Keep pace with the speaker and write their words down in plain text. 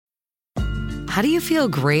How do you feel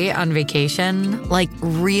great on vacation? Like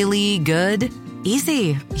really good?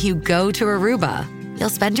 Easy. You go to Aruba. You'll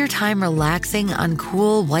spend your time relaxing on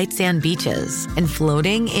cool white sand beaches and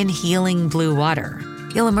floating in healing blue water.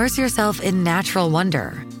 You'll immerse yourself in natural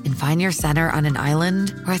wonder and find your center on an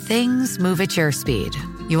island where things move at your speed.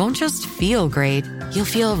 You won't just feel great, you'll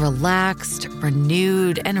feel relaxed,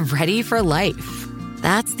 renewed, and ready for life.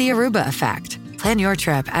 That's the Aruba effect. Plan your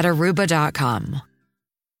trip at Aruba.com.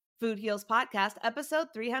 Food Heals Podcast, episode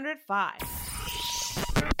 305.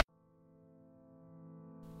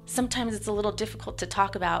 Sometimes it's a little difficult to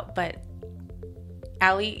talk about, but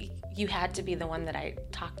Allie, you had to be the one that I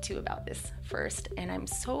talked to about this first. And I'm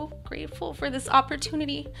so grateful for this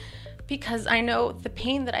opportunity because I know the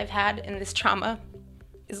pain that I've had in this trauma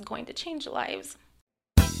is going to change lives.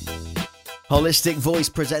 Holistic Voice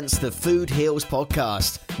presents the Food Heals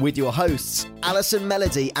Podcast with your hosts, Alison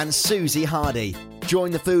Melody and Susie Hardy.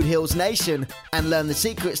 Join the Food Heals Nation and learn the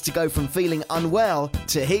secrets to go from feeling unwell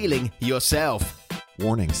to healing yourself.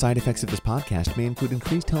 Warning, side effects of this podcast may include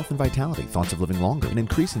increased health and vitality, thoughts of living longer, an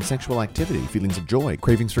increase in sexual activity, feelings of joy,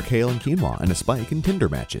 cravings for kale and quinoa, and a spike in Tinder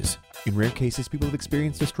matches. In rare cases, people have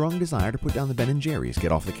experienced a strong desire to put down the Ben & Jerry's,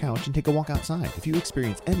 get off the couch, and take a walk outside. If you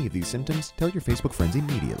experience any of these symptoms, tell your Facebook friends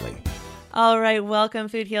immediately. All right, welcome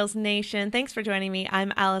Food Heals Nation. Thanks for joining me.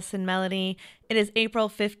 I'm Alison Melody. It is April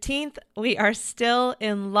 15th. We are still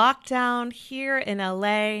in lockdown here in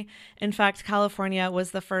LA. In fact, California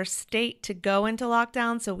was the first state to go into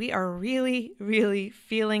lockdown, so we are really, really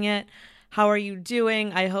feeling it. How are you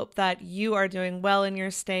doing? I hope that you are doing well in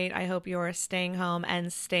your state. I hope you are staying home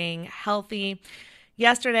and staying healthy.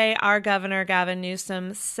 Yesterday, our governor, Gavin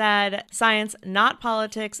Newsom, said science, not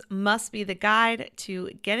politics, must be the guide to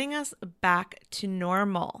getting us back to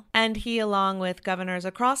normal. And he, along with governors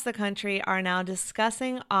across the country, are now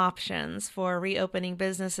discussing options for reopening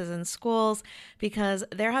businesses and schools because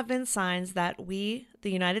there have been signs that we, the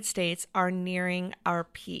United States, are nearing our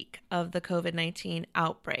peak of the COVID-19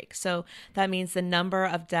 outbreak. So that means the number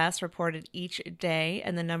of deaths reported each day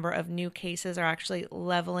and the number of new cases are actually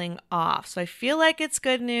leveling off. So I feel like it's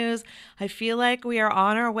good news. I feel like we are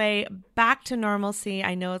on our way back to normalcy.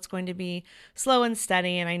 I know it's going to be slow and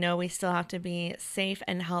steady, and I know we still have to be safe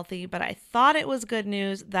and healthy, but I thought it was good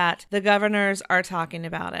news that the governors are talking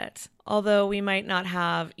about it. Although we might not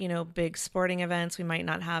have, big sporting events, we might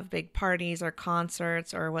not have big parties or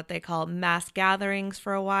concerts or what they call mass gatherings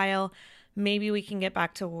for a while, maybe we can get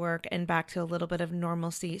back to work and back to a little bit of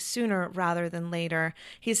normalcy sooner rather than later.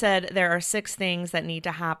 He said there are 6 things that need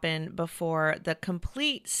to happen before the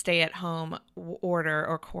complete stay-at-home order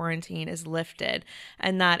or quarantine is lifted.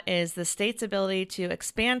 And that is the state's ability to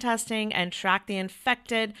expand testing and track the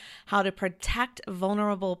infected, how to protect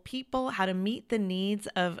vulnerable people, how to meet the needs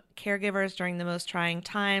of caregivers during the most trying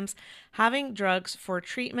times, having drugs for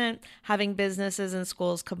treatment, having businesses and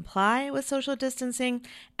schools comply with social distancing,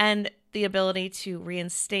 and the ability to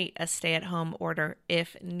reinstate a stay-at-home order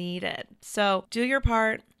if needed. So do your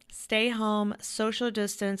part. Stay home, social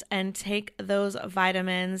distance, and take those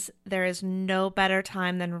vitamins. There is no better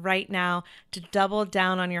time than right now to double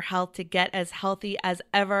down on your health to get as healthy as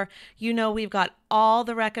ever. We've got all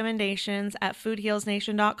the recommendations at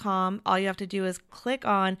foodhealsnation.com. All you have to do is click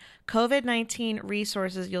on COVID-19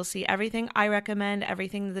 resources. You'll see everything I recommend,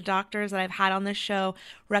 everything the doctors that I've had on this show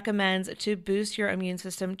recommends to boost your immune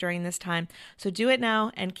system during this time. So do it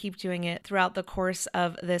now and keep doing it throughout the course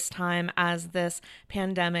of this time as this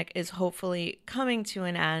pandemic is hopefully coming to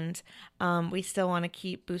an end. We still want to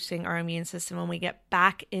keep boosting our immune system when we get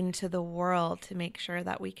back into the world to make sure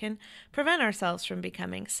that we can prevent ourselves from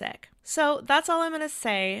becoming sick. So that's all I'm going to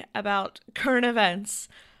say about current events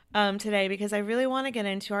today because I really want to get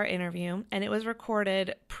into our interview, and it was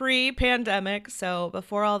recorded pre-pandemic, so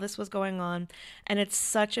before all this was going on, and it's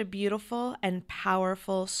such a beautiful and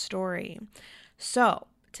powerful story. So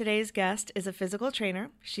today's guest is a physical trainer.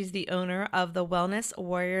 She's the owner of the Wellness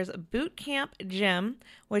Warriors Boot Camp Gym,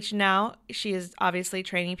 which now she is obviously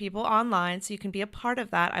training people online, so you can be a part of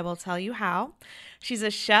that. I will tell you how. She's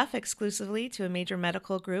a chef exclusively to a major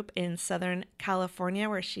medical group in Southern California,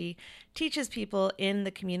 where she teaches people in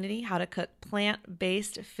the community how to cook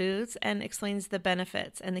plant-based foods and explains the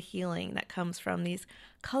benefits and the healing that comes from these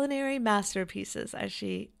culinary masterpieces, as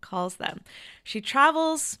she calls them. She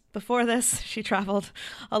travels. Before this, she traveled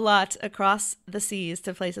a lot across the seas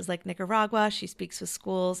to places like Nicaragua. She speaks with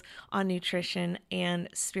schools on nutrition and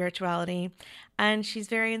spirituality, and she's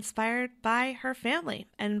very inspired by her family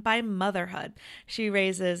and by motherhood. She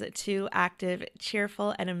raises 2 active,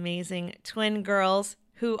 cheerful, and amazing twin girls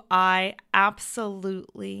who I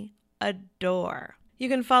absolutely adore. You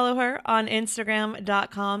can follow her on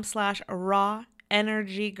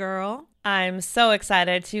Instagram.com/rawenergygirl. I'm so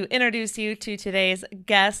excited to introduce you to today's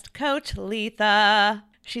guest, Coach Letha.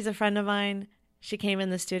 She's a friend of mine. She came in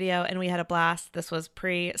the studio and we had a blast. This was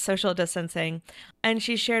pre-social distancing. And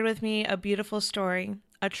she shared with me a beautiful story,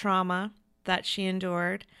 a trauma that she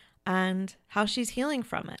endured, and how she's healing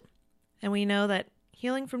from it. And we know that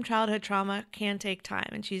healing from childhood trauma can take time,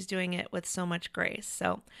 and she's doing it with so much grace.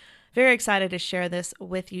 So very excited to share this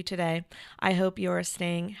with you today. I hope you're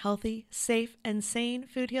staying healthy, safe, and sane,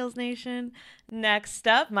 Food Heals Nation. Next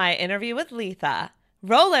up, my interview with Letha.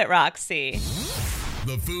 Roll it, Roxy.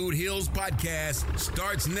 The Food Heals Podcast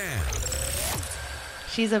starts now.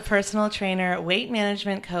 She's a personal trainer, weight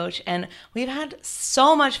management coach, and we've had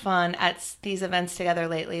so much fun at these events together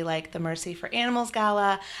lately, like the Mercy for Animals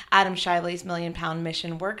Gala, Adam Shively's Million Pound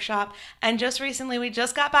Mission Workshop, and just recently we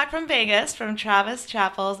just got back from Vegas from Travis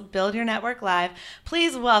Chappell's Build Your Network Live.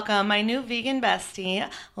 Please welcome my new vegan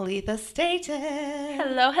bestie, Letha Staten.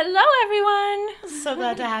 Hello, everyone. So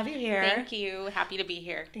glad to have you here. Thank you. Happy to be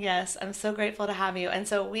here. Yes, I'm so grateful to have you. And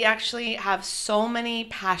so we actually have so many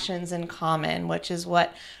passions in common, which is what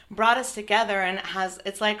brought us together, and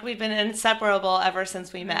it's like we've been inseparable ever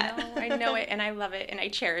since we met. I know it, and I love it, and I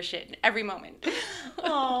cherish it every moment.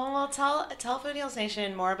 Oh, well, tell Food Heals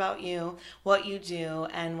Nation more about you, what you do,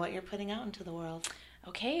 and what you're putting out into the world.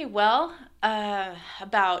 Okay, well,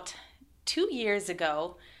 about 2 years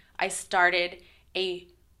ago, I started a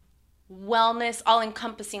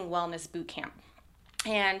all-encompassing wellness boot camp.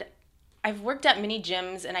 And I've worked at many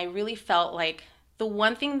gyms, and I really felt like the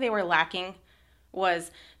one thing they were lacking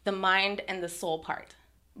was the mind and the soul part.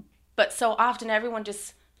 But so often everyone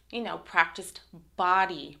just, practiced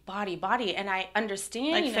body. And I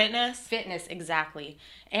understand. Like fitness? Fitness, exactly.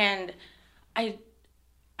 And I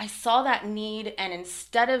saw that need, and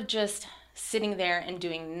instead of just sitting there and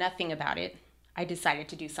doing nothing about it, I decided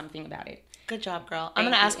to do something about it. Good job, girl. I'm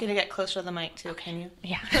going to ask you to get closer to the mic too, can you?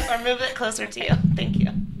 Yeah. Or move it closer to you. Thank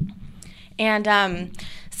you. And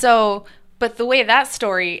but the way that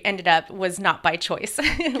story ended up was not by choice.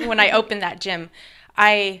 When I opened that gym,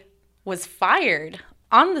 I was fired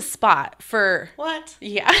on the spot for... What?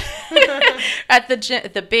 Yeah. At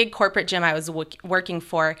the big corporate gym I was working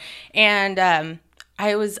for. And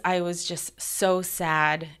I was just so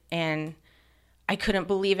sad, and I couldn't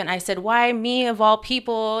believe it. And I said, why me of all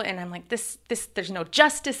people? And I'm like, this there's no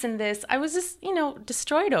justice in this. I was just,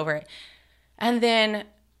 destroyed over it. And then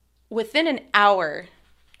within an hour,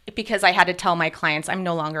 because I had to tell my clients I'm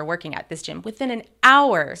no longer working at this gym, within an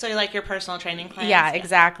hour. So you're like your personal training clients? Yeah,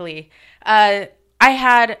 exactly. I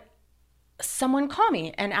had someone call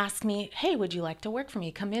me and ask me, hey, would you like to work for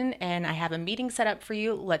me? Come in and I have a meeting set up for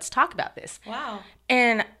you. Let's talk about this. Wow.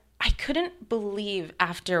 And I couldn't believe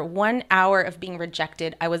after 1 hour of being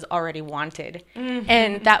rejected, I was already wanted. Mm-hmm.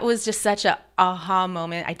 And that was just such a aha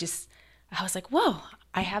moment. I was like, whoa,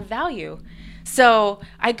 I have value. So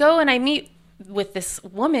I go and I meet with this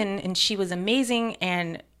woman, and she was amazing,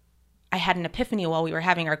 and I had an epiphany while we were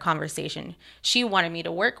having our conversation. She wanted me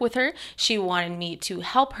to work with her. She wanted me to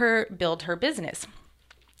help her build her business.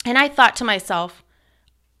 And I thought to myself,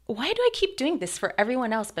 why do I keep doing this for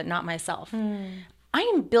everyone else but not myself? I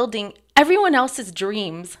am building everyone else's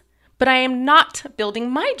dreams, but I am not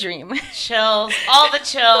building my dream. Chills, all the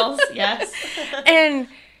chills, yes. And,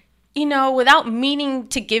 without meaning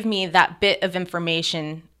to give me that bit of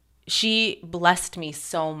information, she blessed me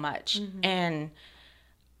so much. Mm-hmm. And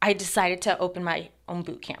I decided to open my own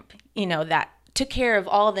boot camp, that took care of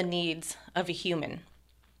all the needs of a human.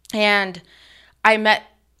 And I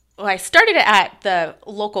started it at the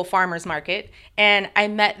local farmer's market, and I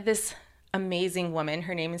met this amazing woman.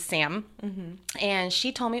 Her name is Sam. Mm-hmm. And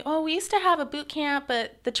she told me, we used to have a boot camp,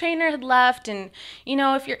 but the trainer had left. And,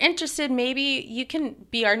 if you're interested, maybe you can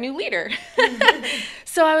be our new leader.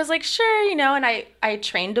 So I was like, sure, and I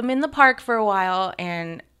trained them in the park for a while,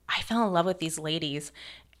 and I fell in love with these ladies.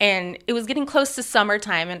 And it was getting close to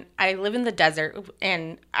summertime, and I live in the desert,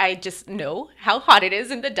 and I just know how hot it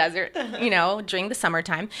is in the desert, during the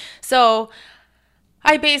summertime. So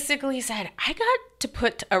I basically said, I got to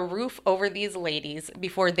put a roof over these ladies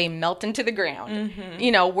before they melt into the ground.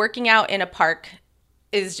 Mm-hmm. Working out in a park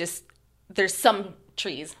is just, there's some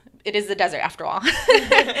trees. It is the desert after all.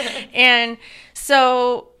 And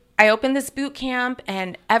so I opened this boot camp,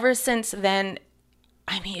 and ever since then,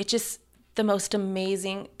 it's just the most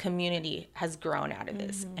amazing community has grown out of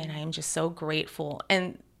this. Mm-hmm. And I am just so grateful.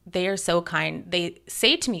 And they are so kind. They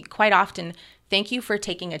say to me quite often, thank you for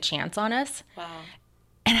taking a chance on us. Wow.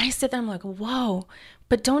 And I sit there, I'm like, whoa,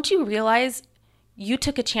 but don't you realize you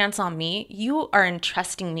took a chance on me. You are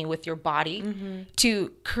entrusting me with your body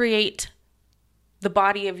to create the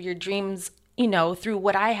body of your dreams, you know, through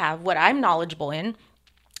what I have, what I'm knowledgeable in.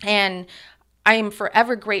 And I am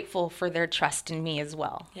forever grateful for their trust in me as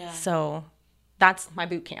well. Yeah. So that's my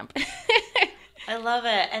boot camp. I love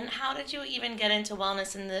it. And how did you even get into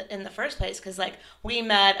wellness in the first place? Because like we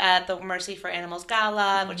met at the Mercy for Animals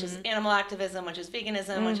Gala, which is animal activism, which is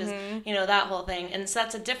veganism, which is, you know, that whole thing. And so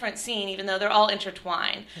that's a different scene, even though they're all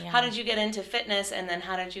intertwined. Yeah. How did you get into fitness, and then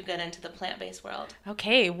how did you get into the plant-based world?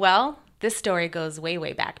 Okay, well, this story goes way,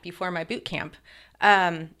 way back before my boot camp.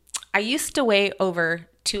 I used to weigh over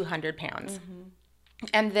 200 pounds.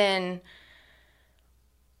 And then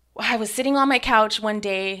I was sitting on my couch one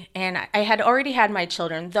day, and I had already had my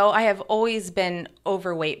children, though I have always been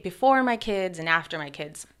overweight before my kids and after my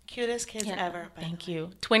kids. Cutest kids ever. Thank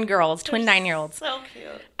you. Twin girls, twin 9-year-olds. So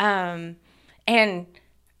cute. And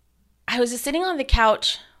I was just sitting on the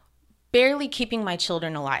couch, barely keeping my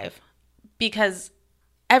children alive, because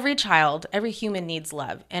every child, every human needs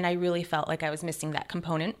love. And I really felt like I was missing that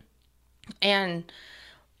component. And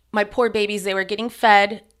my poor babies, they were getting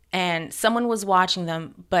fed, and someone was watching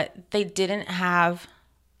them, but they didn't have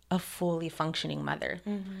a fully functioning mother.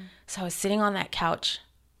 So I was sitting on that couch,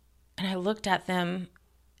 and I looked at them,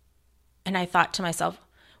 and I thought to myself,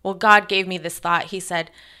 well, God gave me this thought. He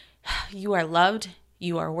said, you are loved,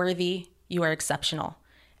 you are worthy, you are exceptional.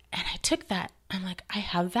 And I took that. I'm like, I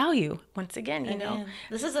have value. Once again, you know.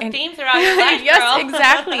 This is a theme throughout your life, yes, girl.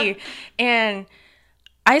 exactly. And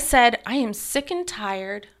I said, I am sick and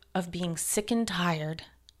tired of being sick and tired.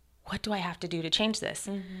 What do I have to do to change this?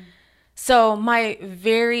 So my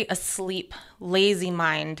very asleep, lazy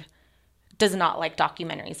mind does not like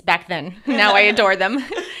documentaries back then. Now I adore them.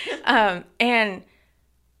 And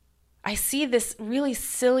I see this really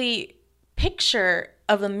silly picture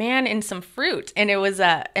of a man in some fruit, and it was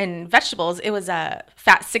and vegetables. It was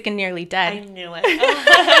fat, sick, and nearly dead. I knew it.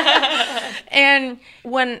 And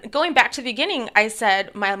when going back to the beginning, I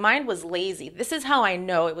said my mind was lazy. This is how I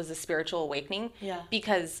know it was a spiritual awakening. Yeah.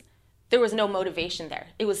 Because there was no motivation there.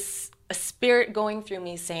 It was a spirit going through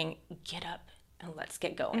me saying, get up and let's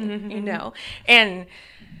get going, you know? And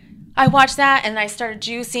I watched that, and I started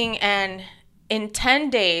juicing, and in 10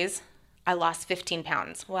 days, I lost 15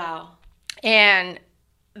 pounds. Wow. And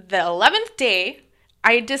the 11th day,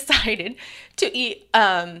 I decided to eat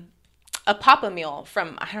a Papa meal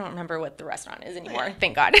from, I don't remember what the restaurant is anymore,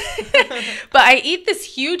 thank God. But I eat this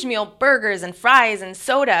huge meal, burgers and fries and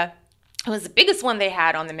soda. It was the biggest one they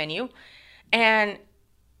had on the menu. And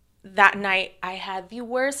that night, I had the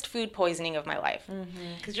worst food poisoning of my life.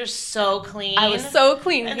 Because you're so clean. I was so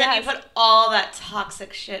clean, And then you put all that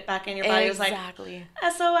toxic shit back in your body. Exactly. It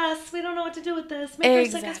was like, SOS, we don't know what to do with this. Make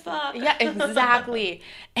her sick as fuck. Yeah, exactly.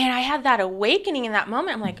 And I had that awakening in that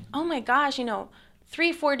moment. I'm like, oh my gosh, you know,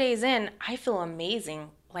 3-4 days in, I feel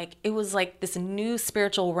amazing. Like, it was like this new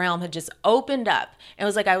spiritual realm had just opened up. It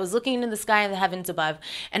was like I was looking into the sky and the heavens above.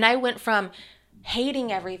 And I went from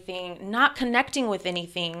hating everything, not connecting with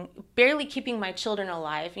anything, barely keeping my children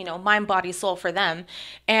alive, you know, mind, body, soul for them.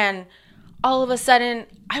 And all of a sudden,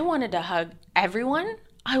 I wanted to hug everyone.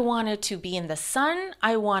 I wanted to be in the sun.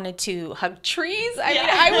 I wanted to hug trees.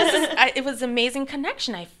 It was amazing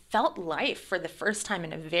connection. I felt life for the first time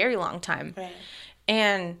in a very long time. Right.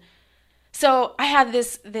 And so I had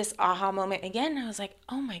this aha moment again. I was like,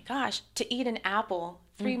 oh my gosh, to eat an apple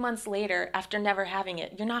 3 months later after never having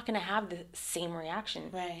it, you're not going to have the same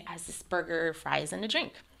reaction as this burger, fries, and a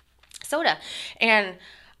drink, soda. And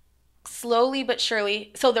slowly but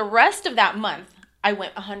surely, so the rest of that month, I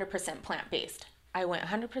went 100% plant-based. I went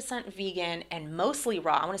 100% vegan and mostly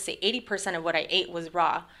raw. I want to say 80% of what I ate was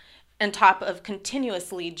raw, on top of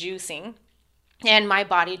continuously juicing. And my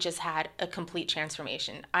body just had a complete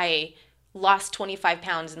transformation. I lost 25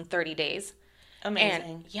 pounds in 30 days.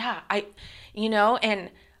 Amazing. And, and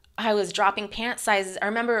I was dropping pant sizes. I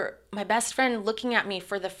remember my best friend looking at me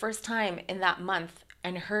for the first time in that month,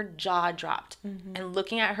 and her jaw dropped. And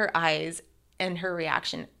looking at her eyes and her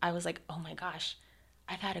reaction, I was like, oh my gosh,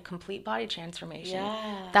 I've had a complete body transformation.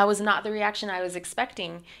 Yeah. That was not the reaction I was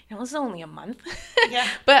expecting. It was only a month. Yeah.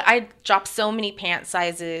 But I dropped so many pant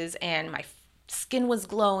sizes, and my skin was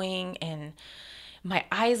glowing, and my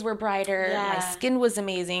eyes were brighter. Yeah. My skin was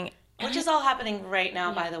amazing. Which is all happening right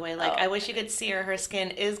now, by the way. Like, I wish you could see her. Her skin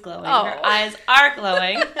is glowing. Oh. Her eyes are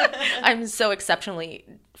glowing. I'm so exceptionally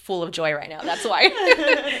full of joy right now. That's why.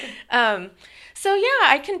 So, yeah,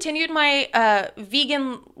 I continued my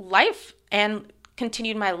vegan life and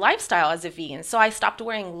continued my lifestyle as a vegan. So I stopped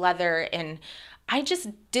wearing leather, and I just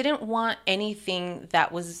didn't want anything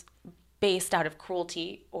that was based out of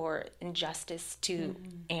cruelty or injustice to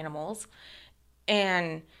animals.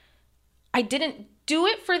 And I didn't do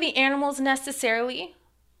it for the animals necessarily,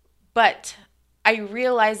 but I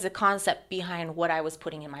realized the concept behind what I was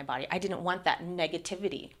putting in my body. I didn't want that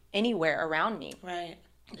negativity anywhere around me. Right.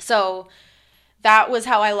 So that was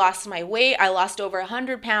how I lost my weight. I lost over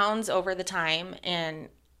 100 pounds over the time. And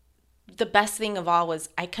the best thing of all was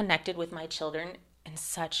I connected with my children in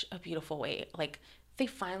such a beautiful way. Like, they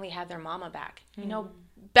finally had their mama back. You know,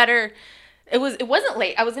 better. It wasn't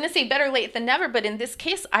late. I was going to say better late than never. But in this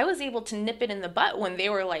case, I was able to nip it in the butt when they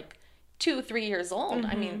were like 2-3 years old.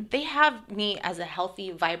 I mean, they have me as a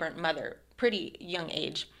healthy, vibrant mother, pretty young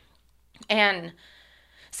age. And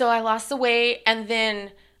so I lost the weight, and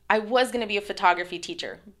then I was going to be a photography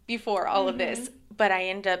teacher before all of this, but I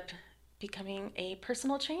ended up becoming a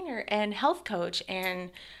personal trainer and health coach.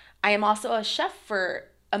 And I am also a chef for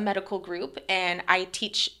a medical group, and I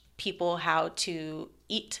teach people how to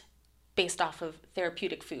eat based off of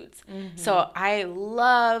therapeutic foods. So I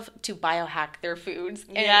love to biohack their foods.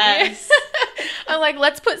 And Yes. I'm like,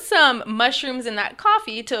 let's put some mushrooms in that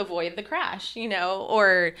coffee to avoid the crash, you know,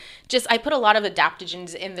 or just I put a lot of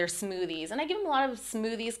adaptogens in their smoothies. And I give them a lot of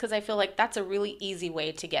smoothies because I feel like that's a really easy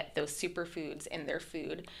way to get those superfoods in their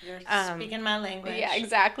food. You're speaking my language. Yeah,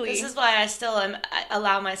 exactly. This is why I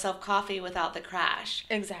allow myself coffee without the crash.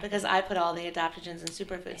 Exactly. Because I put all the adaptogens and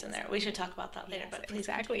superfoods in there. We should talk about that later, but please.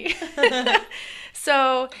 Exactly.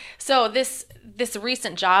 So this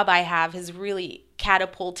recent job I have has really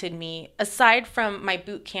catapulted me. Aside from my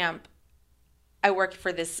boot camp, I work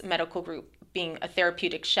for this medical group being a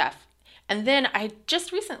therapeutic chef. And then I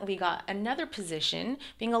just recently got another position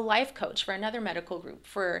being a life coach for another medical group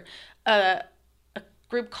for a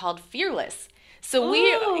group called Fearless. So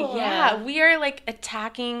we are like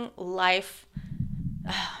attacking life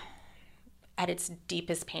at its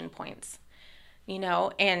deepest pain points, you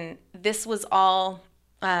know, and this was all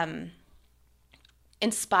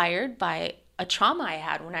inspired by a trauma I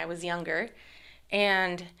had when I was younger.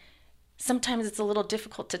 And sometimes it's a little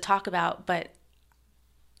difficult to talk about, but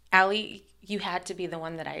Allie, you had to be the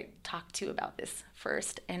one that I talked to about this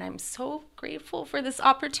first. And I'm so grateful for this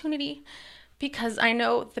opportunity because I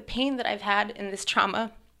know the pain that I've had in this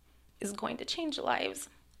trauma is going to change lives.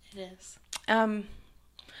 It is.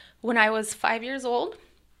 When I was 5 years old,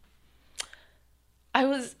 I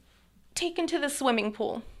was taken to the swimming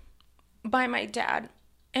pool by my dad,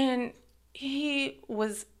 and he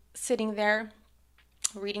was sitting there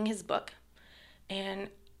reading his book, and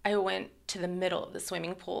I went to the middle of the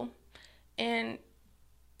swimming pool, and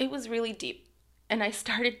it was really deep, and I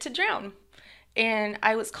started to drown, and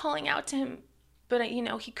I was calling out to him, but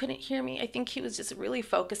he couldn't hear me. I think he was just really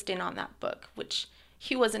focused in on that book, which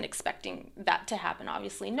he wasn't expecting that to happen,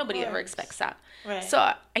 obviously. Nobody ever expects that. Right.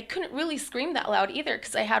 So I couldn't really scream that loud either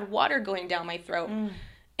because I had water going down my throat.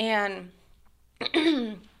 And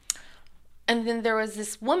and then there was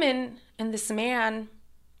this woman and this man,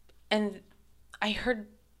 and I heard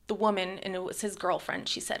the woman, and it was his girlfriend.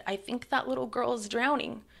 She said, "I think that little girl is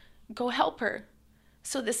drowning. Go help her."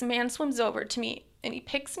 So this man swims over to me, and he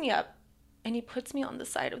picks me up, and he puts me on the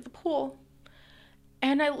side of the pool.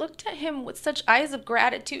 And I looked at him with such eyes of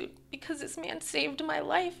gratitude because this man saved my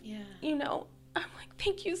life. Yeah. You know, I'm like,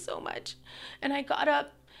 thank you so much. And I got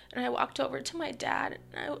up and I walked over to my dad,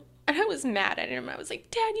 and I was mad at him. I was like,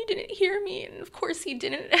 "Dad, you didn't hear me." And of course he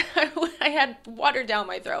didn't. I had water down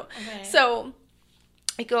my throat. Okay. So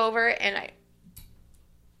I go over and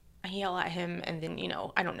I yell at him, and then,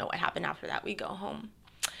 I don't know what happened after that. We go home.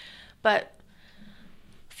 But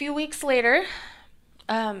a few weeks later,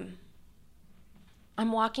 I'm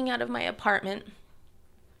walking out of my apartment,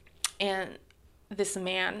 and this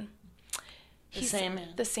man,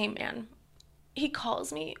 The same man, he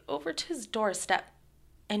calls me over to his doorstep,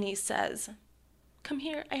 and he says, "Come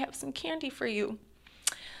here, I have some candy for you."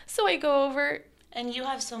 So I go over. And you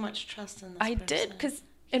have so much trust in this I person. did, because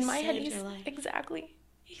in my head, saved your life. Exactly,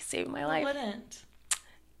 he saved my life. Who wouldn't?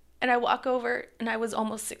 And I walk over, and I was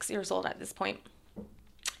almost 6 years old at this point.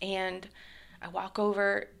 And I walk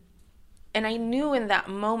over, and I knew in that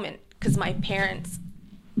moment, because my parents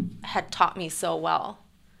had taught me so well,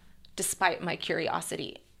 despite my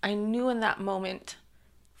curiosity, I knew in that moment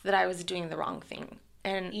that I was doing the wrong thing.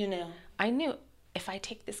 And You knew. I knew if I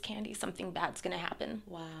take this candy, something bad's going to happen.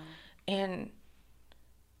 Wow. And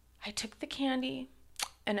I took the candy,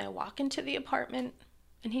 and I walk into the apartment,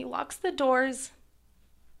 and he locks the doors,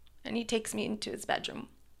 and he takes me into his bedroom.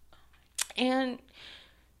 And,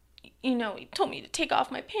 he told me to take off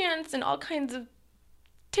my pants, and all kinds of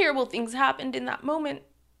terrible things happened in that moment.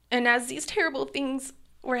 And as these terrible things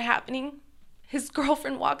were happening, his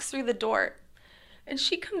girlfriend walks through the door, and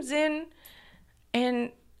she comes in,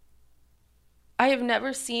 and I have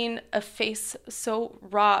never seen a face so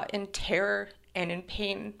raw in terror and in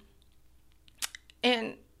pain.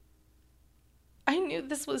 And I knew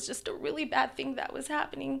this was just a really bad thing that was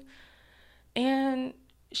happening. And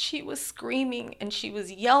she was screaming, and she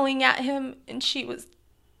was yelling at him, and she was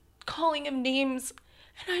calling him names.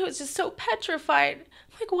 And I was just so petrified.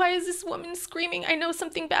 Like, why is this woman screaming? I know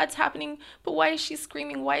something bad's happening, but why is she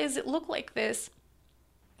screaming? Why does it look like this?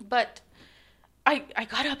 But I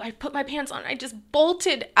got up, I put my pants on, I just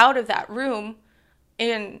bolted out of that room,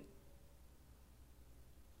 and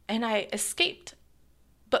I escaped.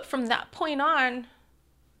 But from that point on,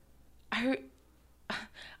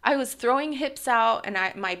 I was throwing hips out, and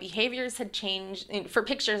my behaviors had changed. And for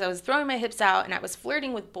pictures, I was throwing my hips out, and I was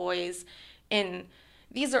flirting with boys, and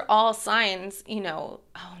these are all signs, oh no,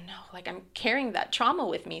 like I'm carrying that trauma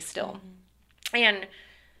with me still.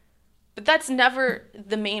 But that's never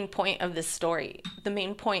the main point of this story. The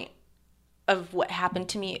main point of what happened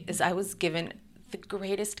to me is I was given the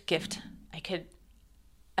greatest gift I could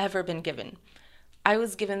ever been given. I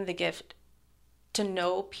was given the gift to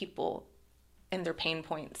know people and their pain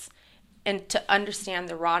points, and to understand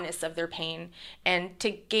the rawness of their pain, and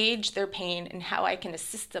to gauge their pain and how I can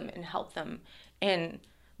assist them and help them. And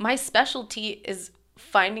my specialty is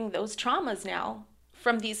finding those traumas now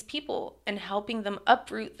from these people and helping them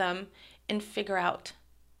uproot them and figure out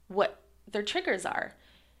what their triggers are.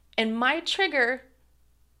 And my trigger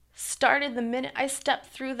started the minute I stepped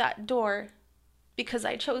through that door, because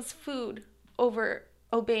I chose food over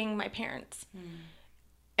obeying my parents.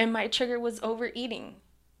 And my trigger was overeating,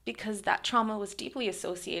 because that trauma was deeply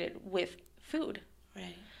associated with food.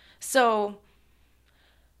 Right. So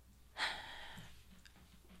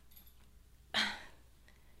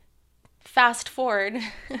fast forward,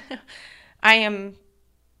 I am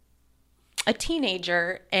a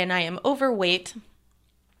teenager, and I am overweight,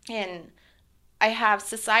 and I have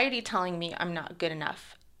society telling me I'm not good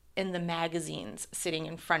enough in the magazines sitting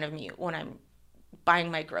in front of me when I'm buying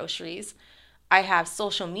my groceries. I have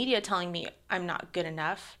social media telling me I'm not good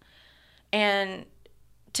enough. And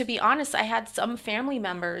to be honest, I had some family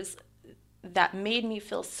members that made me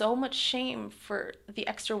feel so much shame for the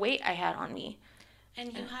extra weight I had on me.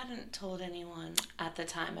 And you hadn't told anyone at the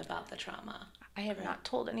time about the trauma? I have not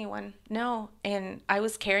told anyone, no. And I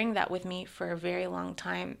was carrying that with me for a very long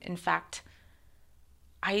time. In fact,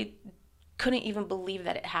 I couldn't even believe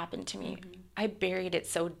that it happened to me. I buried it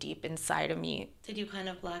so deep inside of me. Did you kind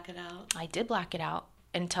of black it out? I did black it out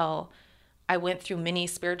until I went through many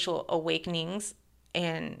spiritual awakenings,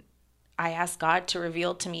 and I asked God to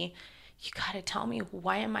reveal to me, you got to tell me,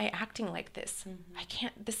 why am I acting like this? I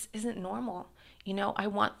can't, this isn't normal. I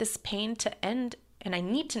want this pain to end, and I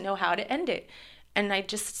need to know how to end it. And I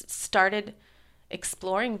just started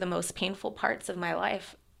exploring the most painful parts of my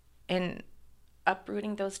life and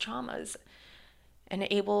uprooting those traumas, and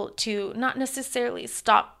able to not necessarily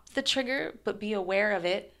stop the trigger, but be aware of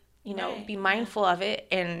it, be mindful of it.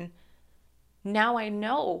 And now I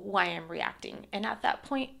know why I'm reacting. And at that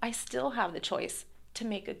point, I still have the choice to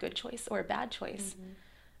make a good choice or a bad choice.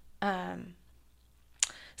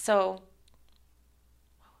 So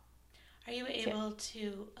are you able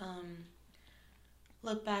to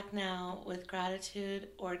look back now with gratitude,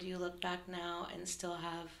 or do you look back now and still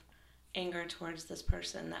have anger towards this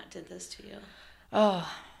person that did this to you?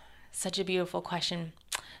 Oh, such a beautiful question.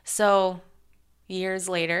 So years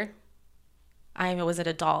later, I was an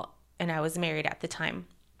adult, and I was married at the time.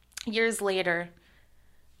 Years later,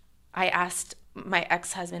 I asked my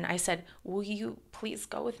ex-husband, I said, will you please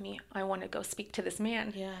go with me? I want to go speak to this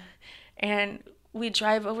man. Yeah. And we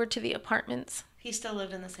drive over to the apartments. He still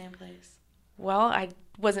lived in the same place? Well, I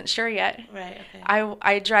wasn't sure yet. Right, okay.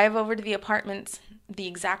 I drive over to the apartments, the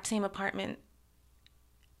exact same apartment,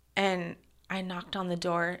 and I knocked on the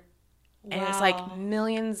door. Wow. And it's like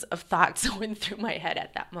millions of thoughts went through my head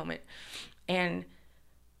at that moment. And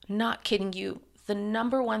not kidding you, the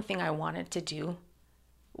number one thing I wanted to do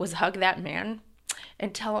was hug that man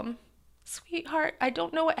and tell him, sweetheart, I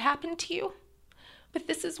don't know what happened to you, but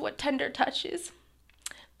this is what tender touch is.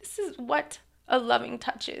 This is what a loving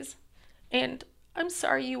touch is. And I'm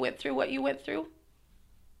sorry you went through what you went through,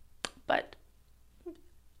 but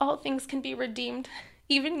all things can be redeemed,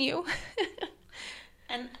 even you.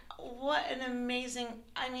 And what an amazing,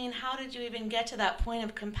 how did you even get to that point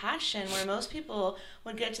of compassion where most people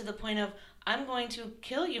would get to the point of, I'm going to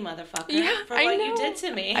kill you, motherfucker, for what you did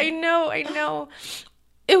to me. I know.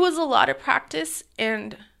 It was a lot of practice,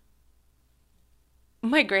 and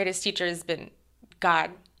my greatest teacher has been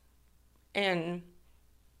God. And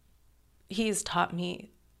He's taught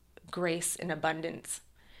me grace in abundance.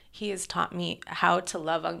 He has taught me how to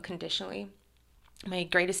love unconditionally. My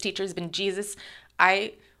greatest teacher has been Jesus.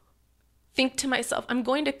 I think to myself, I'm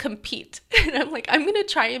going to compete. And I'm like, I'm going to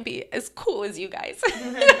try and be as cool as you guys.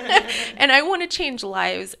 And I want to change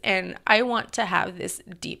lives. And I want to have this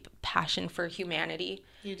deep passion for humanity.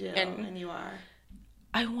 You do, and you are.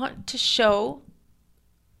 I want to show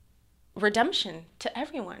redemption to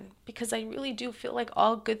everyone, because I really do feel like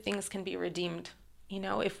all good things can be redeemed,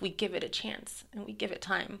 if we give it a chance and we give it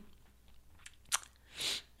time.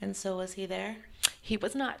 And so was he there? He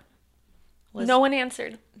was not. No one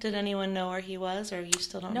answered. Did anyone know where he was, or you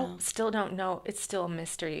still don't know? No, still don't know. It's still a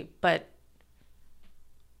mystery. But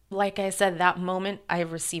like I said, that moment I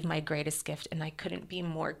received my greatest gift, and I couldn't be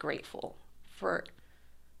more grateful for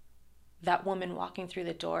that woman walking through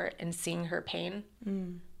the door and seeing her pain.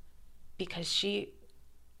 Because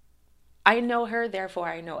I know her, therefore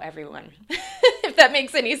I know everyone. If that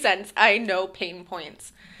makes any sense. I know pain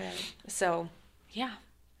points. Right. So, yeah.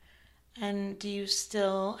 And do you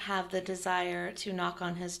still have the desire to knock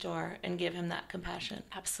on his door and give him that compassion?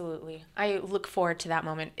 Absolutely. I look forward to that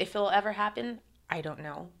moment. If it'll ever happen, I don't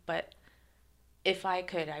know. But if I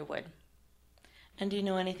could, I would. And do you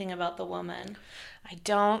know anything about the woman? I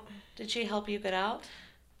don't. Did she help you get out?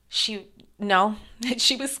 No.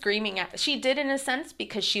 She was screaming she did, in a sense,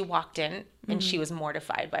 because she walked in and she was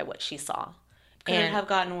mortified by what she saw. Could it have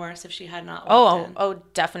gotten worse if she had not walked in? Oh,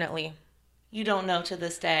 definitely. You don't know to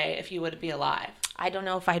this day if you would be alive. I don't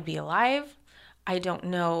know if I'd be alive. I don't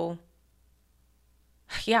know.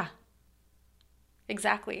 Yeah.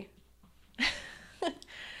 Exactly.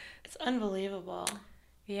 It's unbelievable.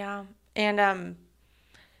 Yeah. And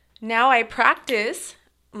now I practice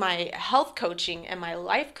my health coaching and my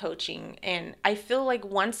life coaching, and I feel like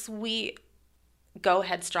once we go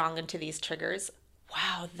headstrong into these triggers,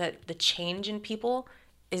 wow, the change in people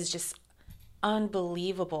is just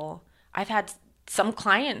unbelievable. I've had some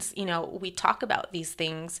clients, we talk about these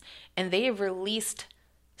things, and they have released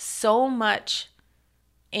so much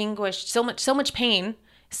anguish, so much pain,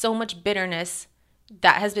 so much bitterness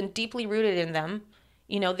that has been deeply rooted in them.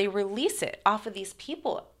 They release it off of these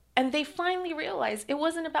people, and they finally realize it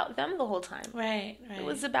wasn't about them the whole time. Right. It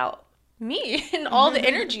was about me and all the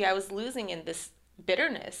energy I was losing in this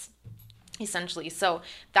bitterness, essentially. So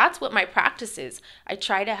that's what my practice is. I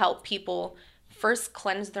try to help people first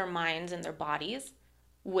cleanse their minds and their bodies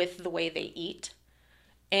with the way they eat.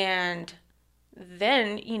 And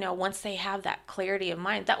then, once they have that clarity of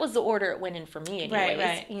mind, that was the order it went in for me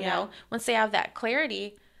anyways. Right. Once they have that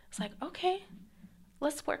clarity, it's like, okay,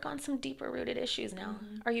 let's work on some deeper rooted issues now.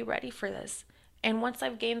 Are you ready for this? And once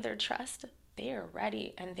I've gained their trust, they are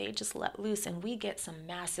ready, and they just let loose, and we get some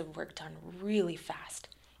massive work done really fast.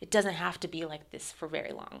 It doesn't have to be like this for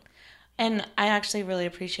very long. And I actually really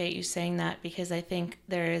appreciate you saying that, because I think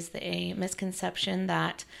there is a misconception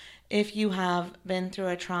that if you have been through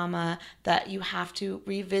a trauma, that you have to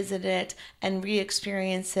revisit it and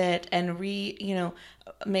re-experience it and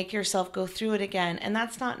make yourself go through it again. And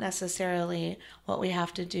that's not necessarily what we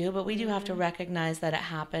have to do, but we do have to recognize that it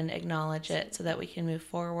happened, acknowledge it, so that we can move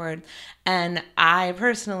forward. And I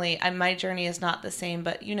personally, my journey is not the same,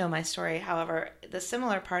 but my story. However, the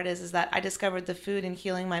similar part is that I discovered the food and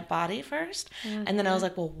healing my body first. And then I was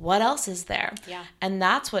like, well, what else is there? Yeah. And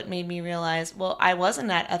that's what made me realize, well, I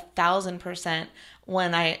wasn't at 1,000%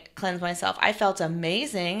 when I cleansed myself. I felt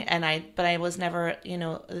amazing, but I was never,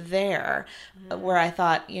 there where I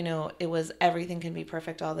thought, it was everything can be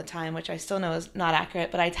perfect all the time, which I still know is not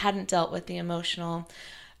accurate, but I hadn't dealt with the emotional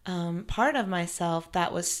part of myself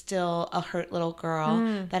that was still a hurt little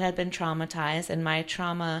girl that had been traumatized. And my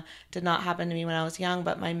trauma did not happen to me when I was young,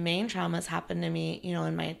 but my main traumas happened to me,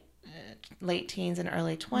 in my late teens and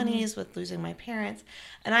early 20s with losing my parents.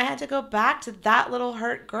 And I had to go back to that little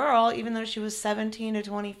hurt girl, even though she was 17 to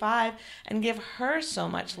 25, and give her so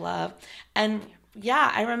much love. And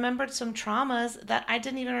yeah, I remembered some traumas that I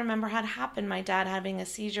didn't even remember had happened. My dad having a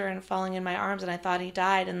seizure and falling in my arms, and I thought he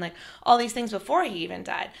died, and like all these things before he even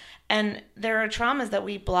died. And there are traumas that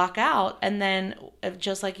we block out, and then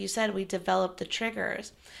just like you said, we develop the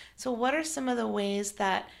triggers. So what are some of the ways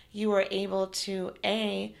that you were able to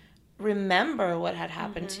remember what had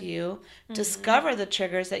happened to you, discover the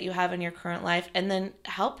triggers that you have in your current life, and then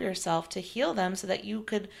help yourself to heal them so that you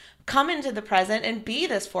could come into the present and be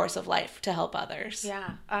this force of life to help others?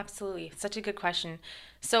 Yeah, absolutely. Such a good question.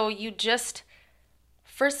 So you just,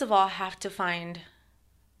 first of all, have to find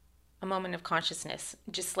a moment of consciousness.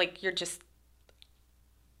 Just like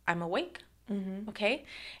I'm awake. Okay?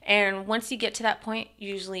 And once you get to that point,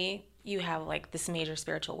 usually you have like this major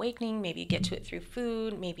spiritual awakening. Maybe you get to it through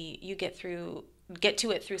food. Maybe you get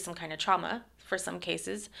to it through some kind of trauma for some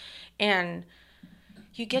cases. And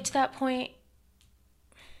you get to that point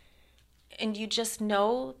and you just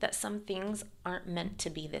know that some things aren't meant to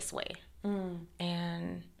be this way.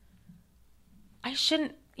 And I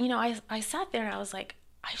shouldn't, I sat there and I was like,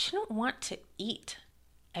 I shouldn't want to eat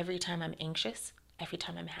every time I'm anxious, every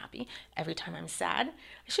time I'm happy, every time I'm sad.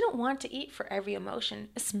 I shouldn't want to eat for every emotion,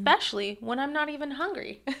 especially when I'm not even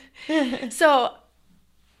hungry. So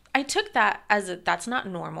I took that as that's not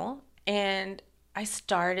normal. And I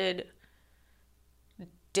started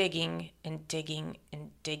digging and digging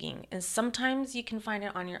and digging. And sometimes you can find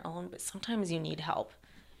it on your own, but sometimes you need help.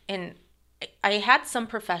 And I had some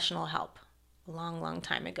professional help a long, long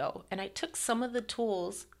time ago. And I took some of the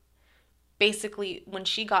tools. Basically, when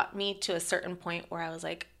she got me to a certain point where I was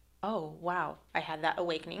like, oh, wow, I had that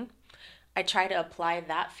awakening. I try to apply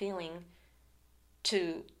that feeling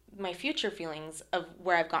to my future feelings of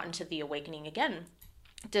where I've gotten to the awakening again,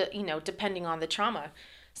 depending on the trauma.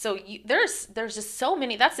 So there's just so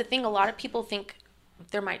many. That's the thing. A lot of people think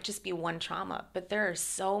there might just be one trauma, but there are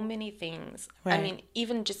so many things. Right. I mean,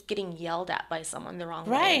 even just getting yelled at by someone the wrong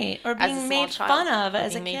way. Right. Or being made fun of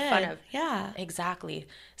as a kid. Yeah. Exactly.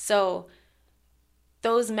 So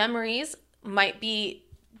those memories might be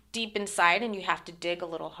deep inside and you have to dig a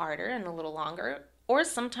little harder and a little longer. Or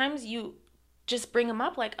sometimes you just bring them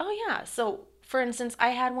up like, oh yeah. So for instance, I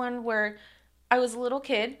had one where I was a little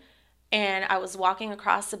kid and I was walking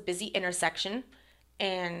across a busy intersection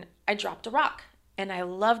and I dropped a rock. And I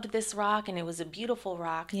loved this rock and it was a beautiful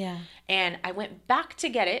rock. Yeah. And I went back to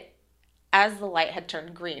get it as the light had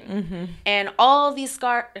turned green. Mm-hmm. And all these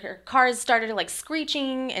cars started like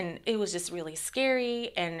screeching and it was just really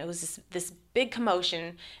scary. And it was just this big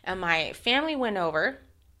commotion. And my family went over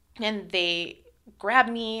and they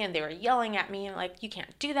grabbed me and they were yelling at me and like, you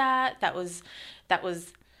can't do that. That was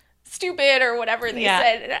stupid or whatever they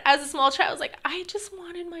said. And as a small child, I was like, I just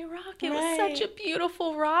wanted my rock. It was such a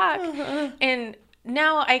beautiful rock. And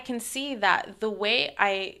now I can see that the way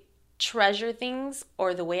I treasure things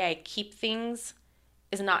or the way I keep things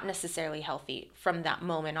is not necessarily healthy from that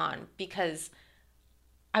moment on, because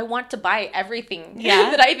I want to buy everything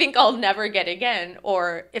that I think I'll never get again.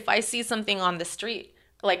 Or if I see something on the street,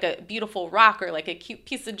 like a beautiful rock or like a cute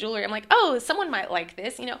piece of jewelry, I'm like, oh, someone might like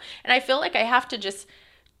this, And I feel like I have to just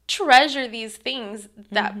treasure these things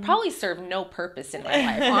that probably serve no purpose in my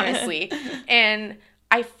life, honestly. And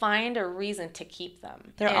I find a reason to keep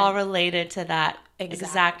them. They're all related to that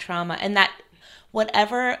exact trauma. And that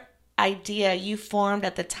whatever idea you formed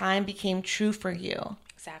at the time became true for you.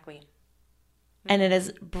 Exactly. And it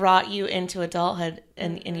has brought you into adulthood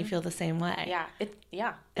and you feel the same way.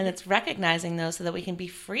 Yeah. And it's recognizing those so that we can be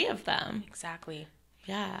free of them. Exactly.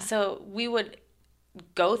 Yeah. So we would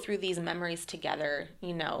go through these memories together,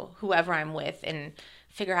 whoever I'm with, and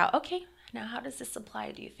figure out, okay, now how does this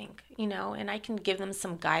apply, do you think? And I can give them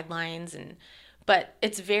some guidelines, but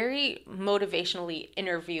it's very motivationally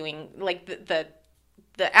interviewing. Like the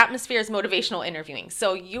atmosphere is motivational interviewing.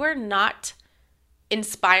 So you are not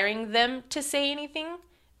inspiring them to say anything.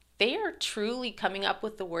 They are truly coming up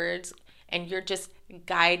with the words and you're just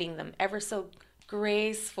guiding them ever so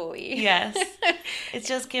gracefully. Yes. It's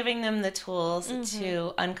just giving them the tools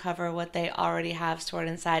to uncover what they already have stored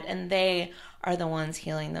inside, and they are the ones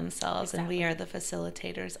healing themselves, and we are the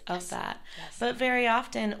facilitators of that. Yes. But very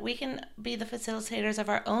often we can be the facilitators of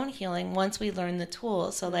our own healing once we learn the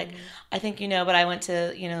tools. So like, I think but I went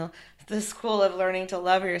to, the School of Learning to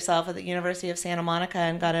Love Yourself at the University of Santa Monica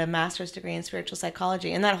and got a master's degree in spiritual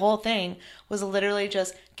psychology. And that whole thing was literally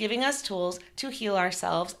just giving us tools to heal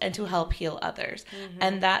ourselves and to help heal others.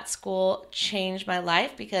 And that school changed my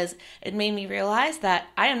life because it made me realize that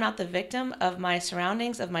I am not the victim of my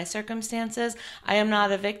surroundings, of my circumstances. I am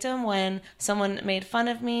not a victim when someone made fun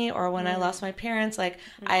of me or when I lost my parents. Like,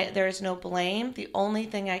 there is no blame. The only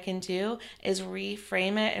thing I can do is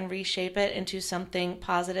reframe it and reshape it into something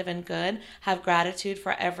positive and good. Have gratitude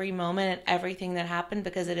for every moment and everything that happened,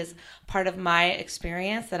 because it is part of my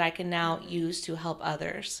experience that I can now use to help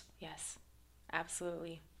others. Yes,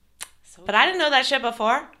 absolutely. But I didn't know that shit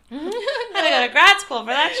before. I had to go to grad school for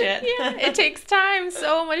that shit. Yeah, it takes time,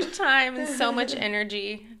 so much time and so much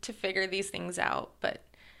energy to figure these things out. But,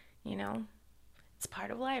 it's part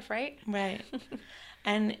of life, right? Right.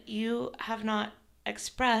 And you have not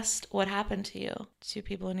expressed what happened to you to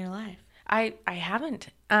people in your life. I haven't.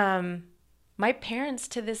 My parents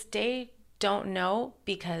to this day don't know,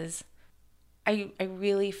 because I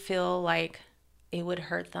really feel like it would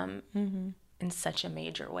hurt them in such a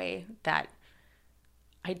major way that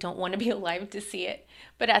I don't want to be alive to see it.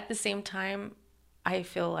 But at the same time, I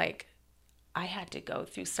feel like I had to go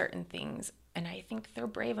through certain things, and I think they're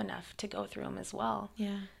brave enough to go through them as well.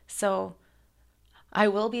 Yeah. So I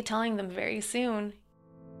will be telling them very soon.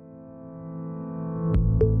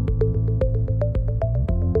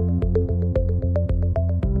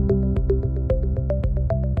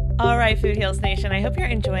 All right, Food Heals Nation, I hope you're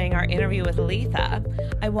enjoying our interview with Letha.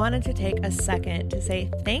 I wanted to take a second to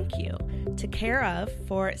say thank you to Care Of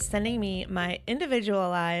for sending me my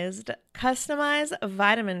individualized, customized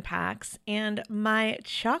vitamin packs and my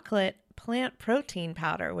chocolate plant protein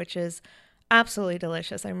powder, which is absolutely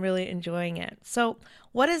delicious. I'm really enjoying it. So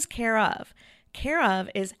what is Care Of? Care Of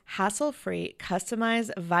is hassle-free,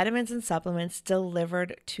 customized vitamins and supplements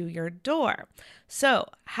delivered to your door. So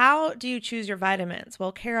how do you choose your vitamins?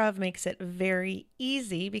 Well, Care Of makes it very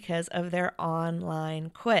easy because of their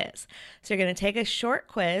online quiz. So you're going to take a short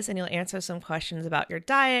quiz and you'll answer some questions about your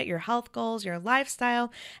diet, your health goals, your lifestyle,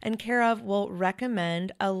 and Care Of will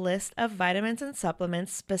recommend a list of vitamins and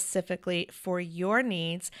supplements specifically for your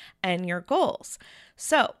needs and your goals.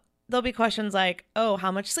 So there'll be questions like, oh,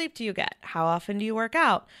 how much sleep do you get? How often do you work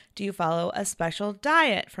out? Do you follow a special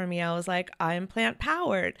diet? For me, I was like, I'm plant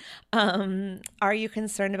powered. Are you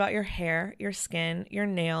concerned about your hair, your skin, your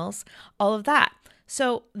nails, all of that?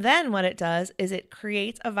 So then what it does is it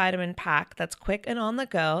creates a vitamin pack that's quick and on the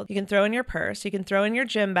go. You can throw in your purse. You can throw in your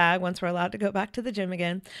gym bag once we're allowed to go back to the gym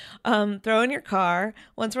again. Throw in your car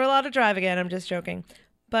once we're allowed to drive again. I'm just joking.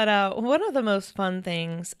 But one of the most fun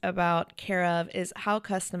things about Care Of is how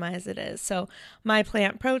customized it is. So my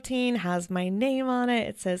plant protein has my name on it.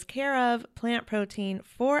 It says Care Of Plant Protein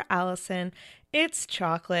for Allison. It's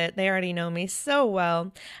chocolate. They already know me so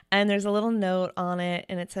well. And there's a little note on it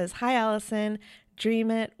and it says, "Hi, Allison.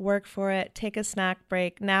 Dream it, work for it, take a snack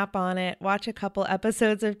break, nap on it, watch a couple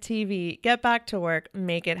episodes of TV, get back to work,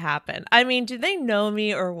 make it happen." I mean, do they know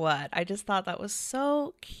me or what? I just thought that was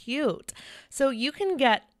so cute. So you can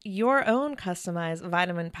get your own customized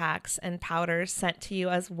vitamin packs and powders sent to you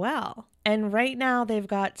as well. And right now they've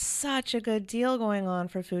got such a good deal going on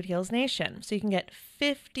for Food Heals Nation. So you can get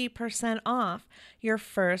 50% off your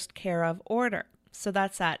first Care Of order. So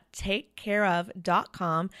that's at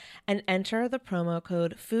takecareof.com and enter the promo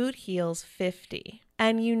code FOODHEALS50.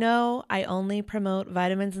 And you know, I only promote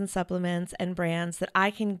vitamins and supplements and brands that I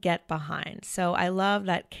can get behind. So I love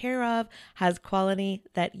that Care Of has quality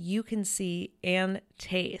that you can see and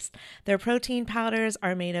taste. Their protein powders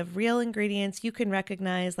are made of real ingredients you can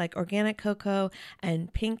recognize, like organic cocoa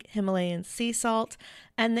and pink Himalayan sea salt.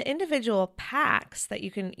 And the individual packs that you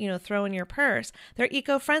can, throw in your purse, they're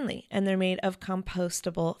eco-friendly and they're made of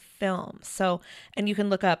compostable film. So, and you can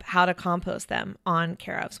look up how to compost them on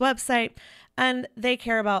Care Of's website. And they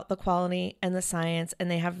care about the quality and the science,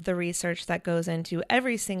 and they have the research that goes into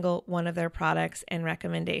every single one of their products and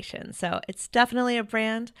recommendations. So it's definitely a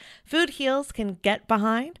brand Food Heals can get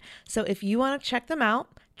behind. So if you want to check them out,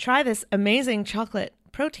 try this amazing chocolate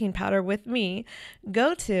protein powder with me,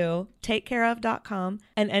 go to takecareof.com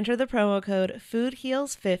and enter the promo code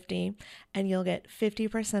FOODHEALS50 and you'll get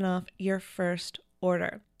 50% off your first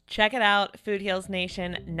order. Check it out, Food Heals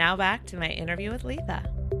Nation. Now back to my interview with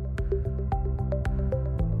Letha.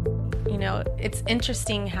 It's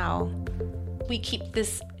interesting how we keep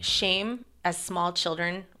this shame as small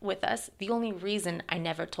children with us. The only reason I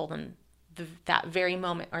never told them that very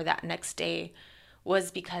moment or that next day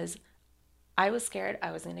was because I was scared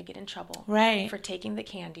I was going to get in trouble for taking the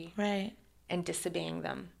candy and disobeying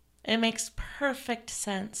them. It makes perfect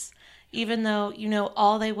sense. Even though,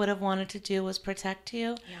 all they would have wanted to do was protect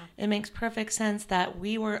you, It makes perfect sense that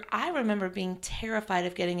I remember being terrified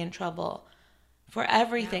of getting in trouble for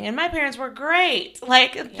everything. And my parents were great.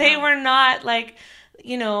 They were not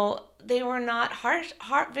they were not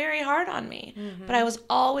very hard on me. Mm-hmm. But I was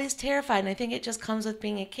always terrified. And I think it just comes with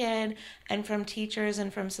being a kid and from teachers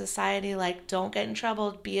and from society, don't get in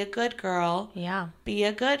trouble. Be a good girl. Yeah. Be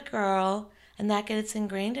a good girl. And that gets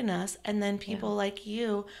ingrained in us. And then people like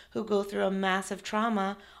you who go through a massive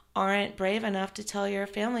trauma aren't brave enough to tell your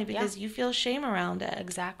family because you feel shame around it.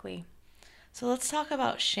 Exactly. So let's talk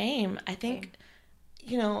about shame. I think,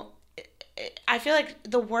 I feel like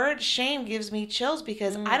the word shame gives me chills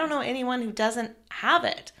because I don't know anyone who doesn't have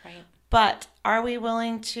it. Right. But are we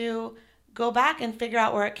willing to go back and figure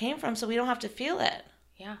out where it came from so we don't have to feel it?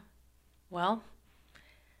 Yeah. Well,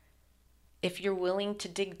 if you're willing to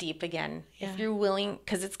dig deep again, if you're willing,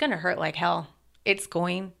 because it's going to hurt like hell. It's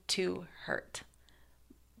going to hurt.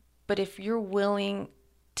 But if you're willing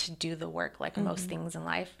to do the work like most things in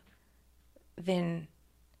life, then,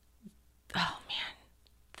 oh man,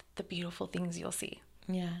 the beautiful things you'll see.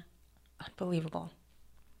 Yeah. Unbelievable.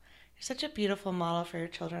 such a beautiful model for your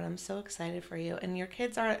children. I'm so excited for you. And your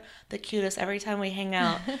kids are the cutest. Every time we hang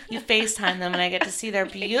out, you FaceTime them, and I get to see their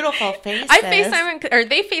beautiful faces. I FaceTime, or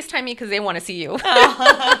they FaceTime me because they want to see you.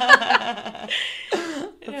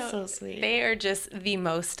 That's so sweet. They are just the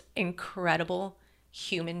most incredible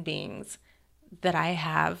human beings that I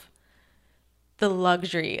have the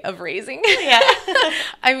luxury of raising. Yeah.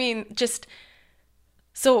 I mean, just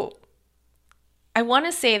so I want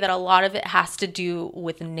to say that a lot of it has to do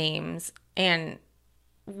with names. And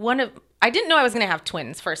I didn't know I was going to have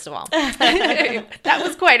twins, first of all. That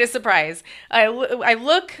was quite a surprise. I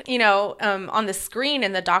look, on the screen,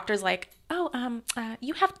 and the doctor's like, oh,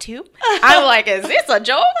 you have 2? I'm like, is this a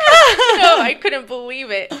joke? No, I couldn't believe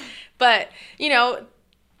it. But,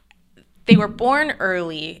 they were born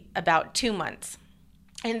early, about 2 months.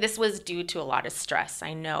 And this was due to a lot of stress.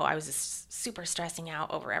 I know I was just super stressing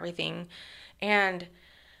out over everything. And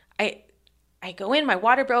I go in, my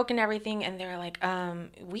water broke and everything, and they're like,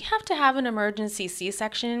 we have to have an emergency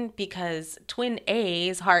C-section because twin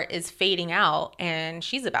A's heart is fading out and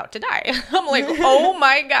she's about to die. I'm like, oh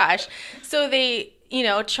my gosh. So they,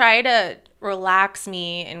 try to relax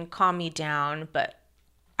me and calm me down, but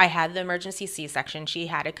I had the emergency C-section. She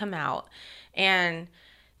had to come out. And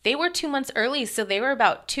they were 2 months early, so they were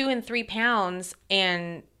about 2 and 3 pounds,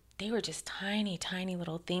 and they were just tiny, tiny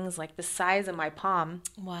little things like the size of my palm.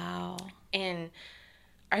 Wow. And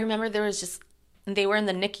I remember they were in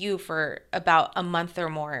the NICU for about a month or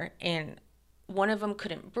more, and one of them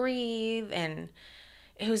couldn't breathe, and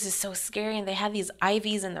it was just so scary. And they had these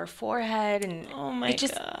IVs in their forehead, and it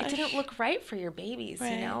didn't look right for your babies,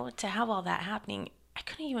 to have all that happening. I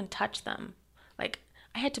couldn't even touch them. Like,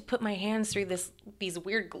 I had to put my hands through these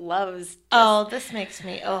weird gloves. This makes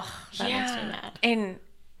me, that makes me mad. And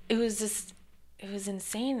it was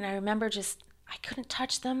insane. And I remember I couldn't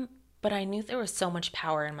touch them, but I knew there was so much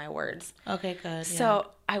power in my words. Okay, good.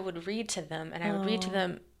 So I would read to them, and I would read to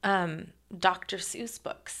them Dr. Seuss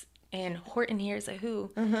books and Horton Hears a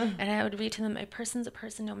Who. Mm-hmm. And I would read to them, a person's a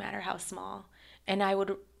person no matter how small. And I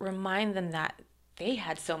would remind them that they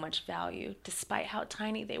had so much value despite how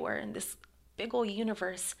tiny they were in this big old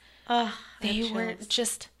universe. They were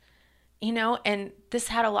just, and this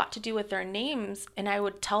had a lot to do with their names. And I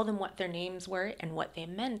would tell them what their names were and what they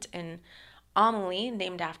meant. And Amelie,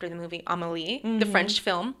 named after the movie Amélie, the French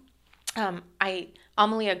film,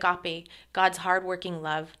 Amélie Agape, God's hardworking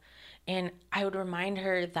love. And I would remind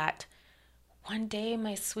her that one day,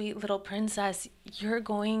 my sweet little princess, you're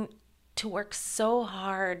going to work so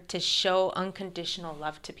hard to show unconditional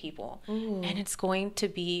love to people. Ooh. And it's going to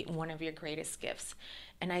be one of your greatest gifts.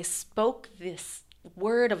 And I spoke this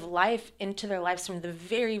word of life into their lives from the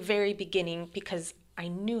very, very beginning because I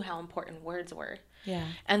knew how important words were. Yeah.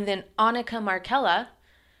 And then Annika Markella,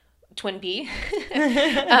 twin B,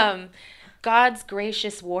 God's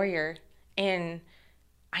gracious warrior. And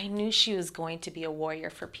I knew she was going to be a warrior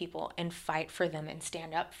for people and fight for them and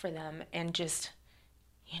stand up for them. And just,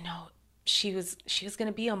 she was going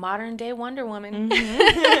to be a modern day Wonder Woman.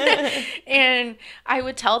 Mm-hmm. And I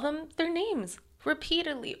would tell them their names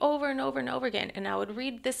repeatedly over and over and over again. And I would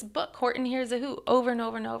read this book, Horton Hears a Who, over and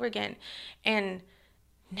over and over again. And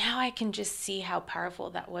now I can just see how powerful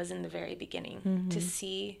that was in the very beginning, to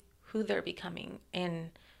see who they're becoming.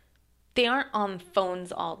 And they aren't on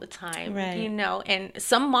phones all the time, right. And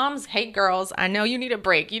some moms, hey, girls, I know you need a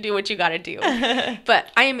break. You do what you got to do. But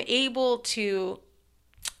I am able to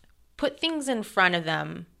put things in front of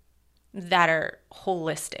them that are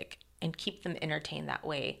holistic and keep them entertained that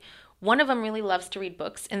way. One of them really loves to read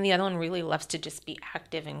books, and the other one really loves to just be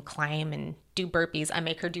active and climb and do burpees. I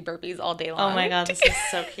make her do burpees all day long. Oh my God, this is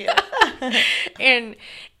so cute.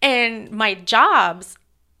 and my jobs,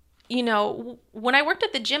 when I worked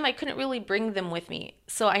at the gym, I couldn't really bring them with me.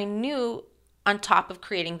 So I knew, on top of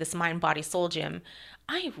creating this mind, body, soul gym,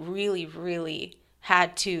 I really, really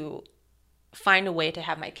had to find a way to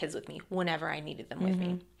have my kids with me whenever I needed them with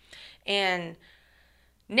me. And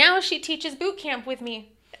now she teaches boot camp with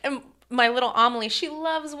me. And my little Amelie, she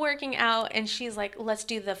loves working out, and she's like, let's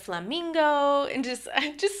do the flamingo, and just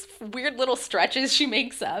weird little stretches she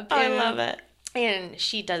makes up. I love it. And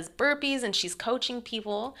she does burpees, and she's coaching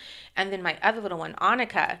people. And then my other little one,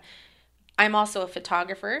 Annika, I'm also a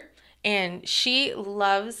photographer, and she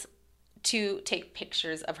loves to take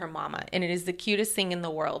pictures of her mama, and it is the cutest thing in the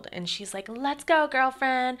world. And she's like, let's go,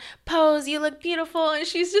 girlfriend, pose, you look beautiful. And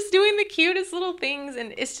she's just doing the cutest little things,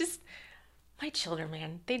 and it's just, my children,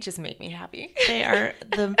 man, they just make me happy. They are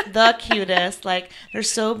the cutest. Like, they're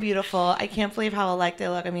so beautiful. I can't believe how alike they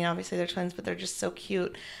look. I mean, obviously they're twins, but they're just so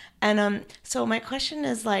cute. And so my question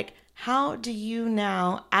is, like, how do you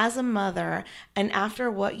now, as a mother, and after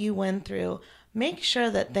what you went through, make sure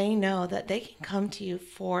that they know that they can come to you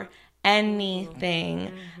for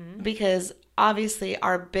anything? Because obviously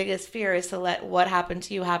our biggest fear is to let what happened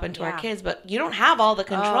to you happen to our kids, but you don't have all the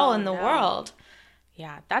control in the world.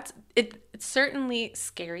 Yeah, it's certainly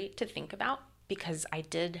scary to think about, because I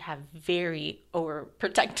did have very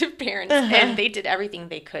overprotective parents and they did everything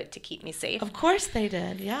they could to keep me safe. Of course they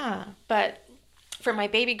did, yeah. But for my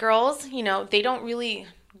baby girls, they don't really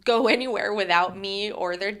go anywhere without me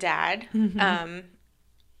or their dad.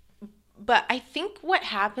 But I think what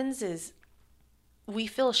happens is we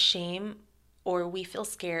feel shame or we feel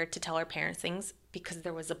scared to tell our parents things because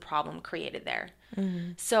there was a problem created there.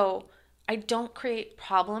 So I don't create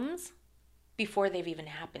problems before they've even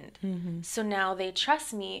happened. So now they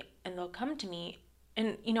trust me and they'll come to me.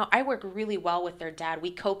 And, I work really well with their dad.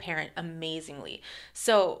 We co-parent amazingly.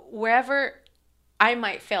 So wherever I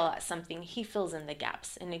might fail at something, he fills in the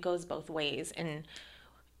gaps, and it goes both ways. And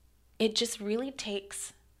it just really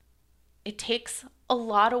takes a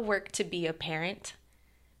lot of work to be a parent,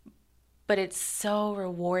 but it's so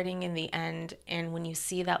rewarding in the end. And when you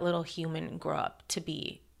see that little human grow up to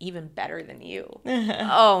be even better than you,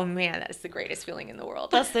 oh man, that's the greatest feeling in the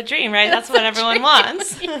world. That's the dream, right? That's what everyone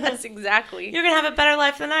wants. Yes, exactly. You're gonna have a better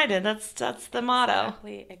life than I did. That's the motto.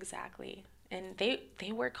 Exactly. And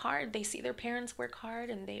they work hard. They see their parents work hard,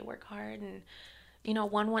 and they work hard. And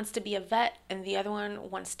one wants to be a vet, and the other one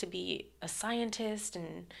wants to be a scientist.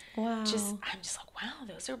 And I'm just like, wow,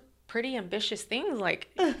 those are pretty ambitious things. Like,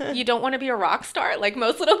 you don't want to be a rock star like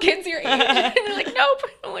most little kids your age. And they're like, nope.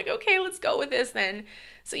 I'm like, okay, let's go with this then.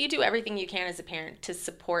 So you do everything you can as a parent to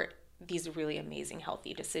support these really amazing,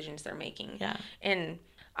 healthy decisions they're making. Yeah. And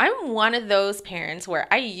I'm one of those parents where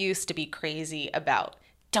I used to be crazy about,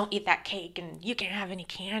 don't eat that cake and you can't have any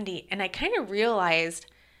candy. And I kind of realized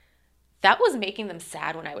that was making them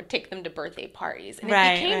sad when I would take them to birthday parties. And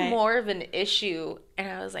it became more of an issue. And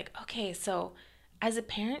I was like, okay, so as a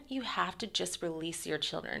parent, you have to just release your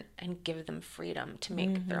children and give them freedom to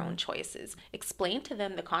make their own choices. Explain to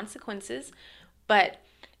them the consequences. But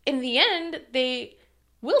in the end, they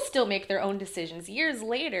will still make their own decisions years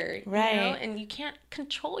later. Right. And you can't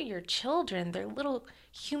control your children. They're little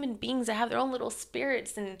human beings that have their own little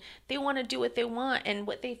spirits, and they want to do what they want. And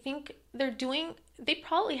what they think they're doing, they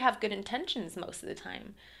probably have good intentions most of the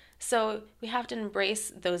time. So we have to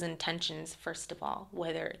embrace those intentions, first of all,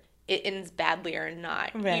 whether it ends badly or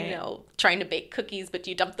not. Right. Trying to bake cookies, but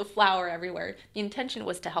you dump the flour everywhere. The intention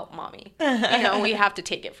was to help mommy. We have to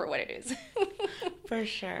take it for what it is. For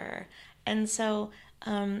sure. And so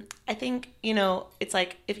I think, it's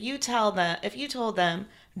like if you told them,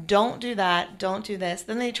 don't do that, don't do this,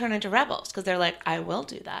 then they turn into rebels because they're like, I will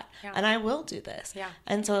do that and I will do this. Yeah.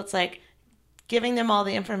 And so it's like giving them all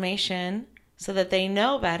the information so that they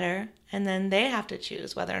know better, and then they have to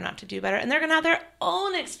choose whether or not to do better. And they're going to have their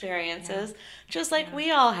own experiences, just like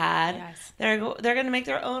we all had. Yes. They're going to make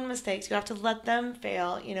their own mistakes. You have to let them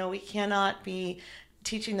fail. We cannot be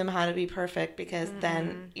teaching them how to be perfect because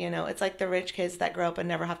then, it's like the rich kids that grow up and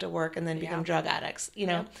never have to work and then become drug addicts.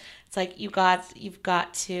 It's like you've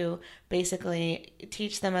got to basically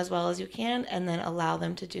teach them as well as you can and then allow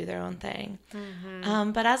them to do their own thing.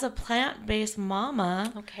 But as a plant-based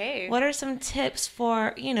mama, what are some tips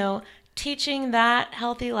for, teaching that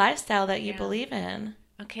healthy lifestyle that you believe in?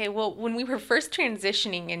 Okay, well, when we were first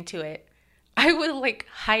transitioning into it, I would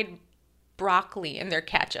hide broccoli in their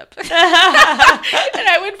ketchup. And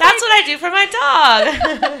I would that's what I do for my dog.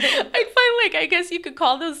 I'd find I guess you could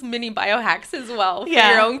call those mini biohacks as well for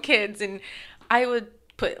your own kids. And I would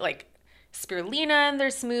put spirulina in their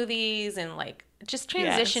smoothies and just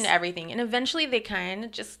transition everything. And eventually they kind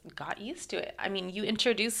of just got used to it. I mean, you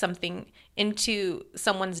introduce something into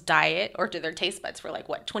someone's diet or to their taste buds for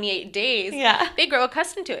 28 days. Yeah. They grow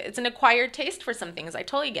accustomed to it. It's an acquired taste for some things. I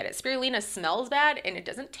totally get it. Spirulina smells bad and it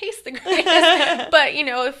doesn't taste the greatest. But,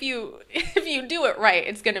 if you do it right,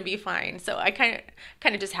 it's going to be fine. So I kind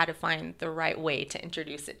of just had to find the right way to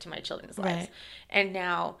introduce it to my children's lives. And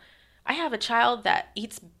now I have a child that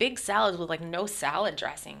eats big salads with no salad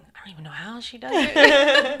dressing. I don't even know how she does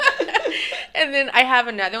it. And then I have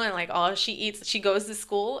another one, all she eats, she goes to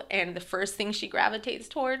school and the first thing she gravitates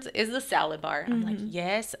towards is the salad bar. I'm like,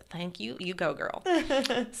 yes, thank you. You go, girl.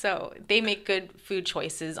 So they make good food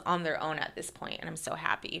choices on their own at this point, and I'm so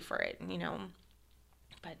happy for it,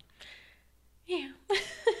 But, yeah.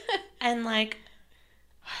 And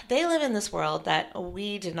they live in this world that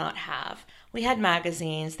we did not have. We had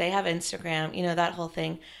magazines, they have Instagram, that whole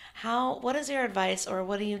thing. What is your advice or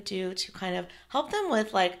what do you do to kind of help them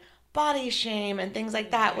with body shame and things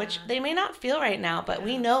like that, which they may not feel right now, but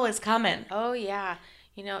we know is coming. Oh, yeah.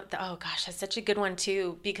 You know, oh gosh, that's such a good one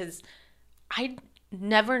too, because I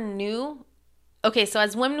never knew. Okay, so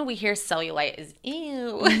as women, we hear cellulite is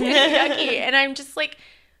ew, yucky. And I'm just like,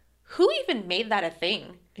 who even made that a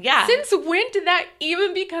thing? Yeah. Since when did that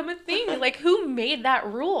even become a thing? Like, who made that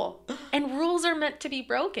rule? And rules are meant to be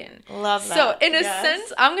broken. Love that. So in a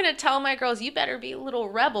sense, I'm going to tell my girls, you better be little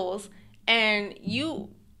rebels and you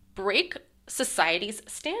break society's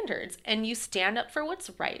standards and you stand up for what's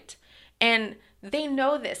right. And they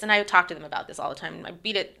know this. And I talk to them about this all the time. I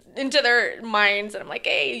beat it into their minds. And I'm like,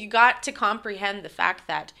 hey, you got to comprehend the fact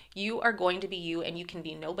that you are going to be you and you can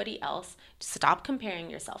be nobody else. Stop comparing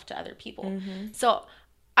yourself to other people. Mm-hmm. So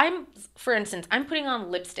for instance, I'm putting on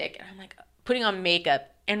lipstick and I'm like putting on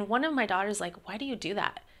makeup. And one of my daughters like, why do you do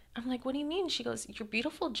that? I'm like, what do you mean? She goes, you're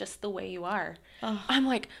beautiful just the way you are. Oh. I'm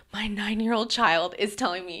like, my 9-year-old child is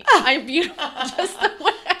telling me I'm beautiful just the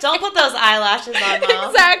way I am. Don't put those eyelashes on,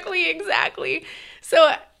 Mom. Exactly.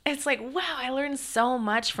 So it's like, wow, I learned so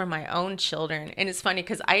much from my own children. And it's funny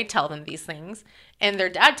because I tell them these things and their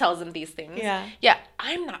dad tells them these things. Yeah,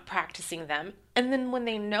 I'm not practicing them. And then when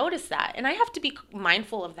they notice that, and I have to be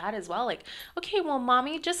mindful of that as well. Like, okay, well,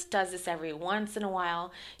 mommy just does this every once in a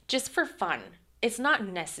while just for fun. It's not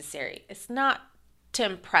necessary. It's not to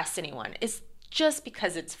impress anyone. It's just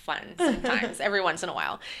because it's fun sometimes, every once in a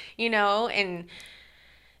while, you know, and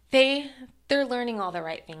they're learning all the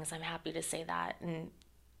right things. I'm happy to say that. And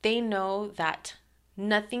they know that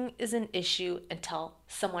nothing is an issue until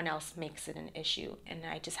someone else makes it an issue. And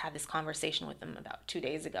I just had this conversation with them about 2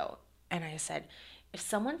 days ago. And I said, if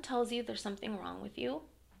someone tells you there's something wrong with you,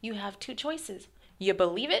 you have 2 choices. You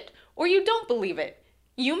believe it or you don't believe it.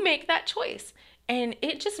 You make that choice. And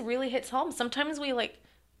it just really hits home. Sometimes we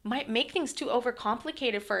might make things too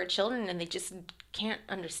overcomplicated for our children and they just can't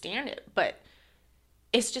understand it. But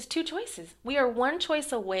it's just 2 choices. We are 1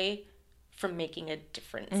 choice away from making a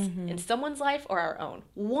difference in someone's life or our own.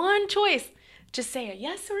 1 choice. Just say a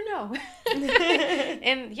yes or no.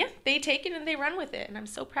 And yeah, they take it and they run with it. And I'm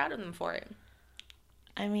so proud of them for it.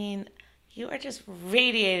 I mean, you are just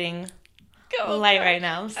radiating light right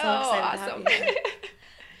now. I'm so excited awesome. to have you.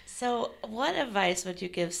 So what advice would you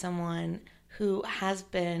give someone who has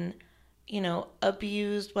been,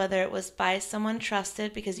 abused, whether it was by someone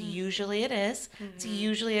trusted, because usually it is. It's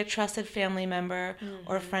usually a trusted family member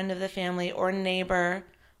or a friend of the family or neighbor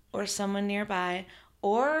or someone nearby,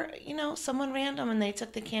 or, someone random and they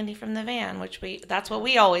took the candy from the van, that's what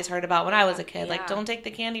we always heard about when I was a kid. Like, don't take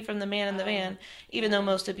the candy from the man in the van, even though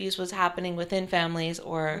most abuse was happening within families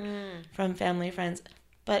or from family friends.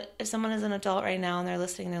 But if someone is an adult right now and they're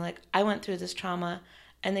listening, they're like, I went through this trauma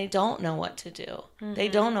and they don't know what to do. They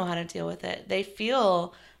don't know how to deal with it. They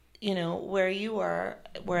feel, where you were,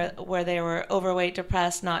 where they were overweight,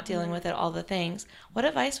 depressed, not dealing with it, all the things. What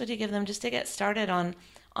advice would you give them just to get started on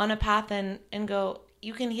a path and go,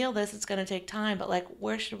 you can heal this, it's going to take time, but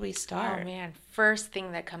where should we start? Oh man, first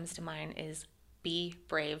thing that comes to mind is be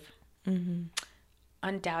brave.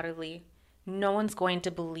 Undoubtedly, no one's going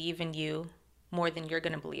to believe in you more than you're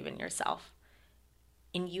going to believe in yourself.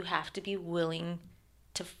 And you have to be willing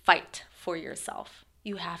to fight for yourself.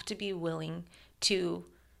 You have to be willing to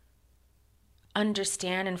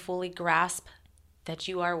understand and fully grasp that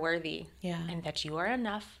you are worthy and that you are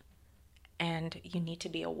enough, and you need to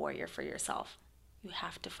be a warrior for yourself. You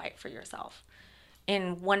have to fight for yourself.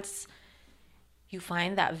 And once you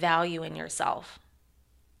find that value in yourself,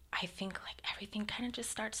 I think everything kind of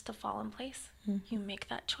just starts to fall in place. You make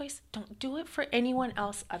that choice. Don't do it for anyone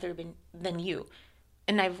else other than you.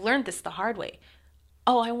 And I've learned this the hard way.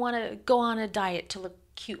 Oh, I want to go on a diet to look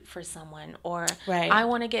cute for someone, or I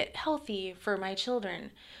want to get healthy for my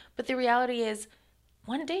children. But the reality is,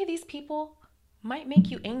 one day these people might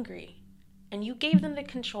make you angry, and you gave them the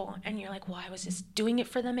control, and you're like, well, I was just doing it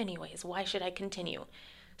for them anyways. Why should I continue?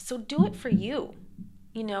 So do it for you.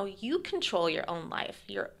 You control your own life,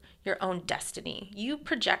 your own destiny. You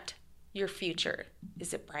project your future.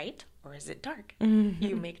 Is it bright or is it dark?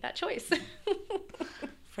 You make that choice.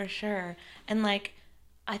 For sure. And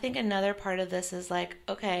I think another part of this is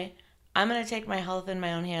okay, I'm going to take my health in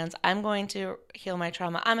my own hands. I'm going to heal my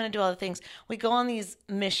trauma. I'm going to do all the things. We go on these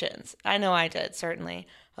missions. I know I did, certainly.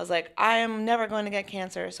 I was like, I am never going to get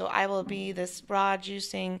cancer, so I will be this raw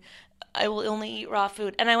juicing. I will only eat raw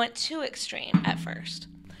food. And I went too extreme at first.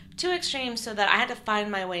 Too extreme so that I had to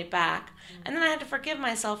find my way back. And then I had to forgive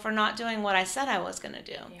myself for not doing what I said I was going to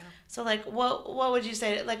do. Yeah. So what would you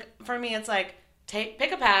say? For me, it's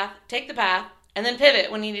pick a path, take the path, and then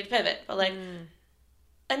pivot when you need to pivot. But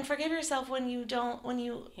and forgive yourself when you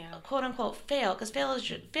quote unquote fail, because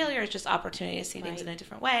failure is just opportunity to see things in a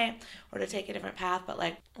different way or to take a different path. But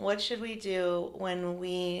like, what should we do when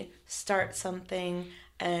we start something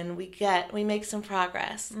and we make some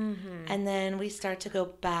progress, and then we start to go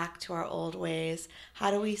back to our old ways? How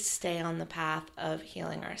do we stay on the path of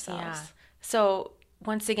healing ourselves? Yeah. So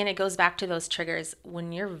once again, it goes back to those triggers.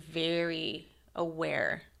 When you're very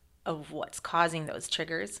aware of what's causing those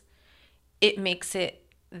triggers, it makes it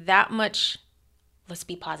that much, let's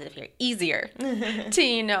be positive here, easier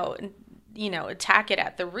to, attack it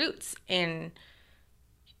at the roots. And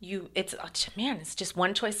it's just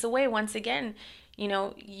one choice away. Once again,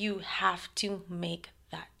 you have to make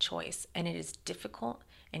that choice, and it is difficult.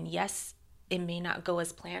 And yes, it may not go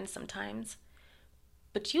as planned sometimes,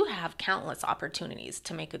 but you have countless opportunities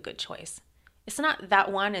to make a good choice. It's not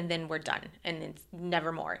that one and then we're done and it's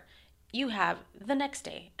never more. You have the next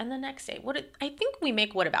day and the next day. I think we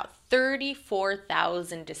make about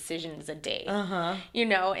 34,000 decisions a day.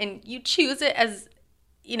 And you choose it as,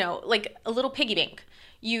 like a little piggy bank.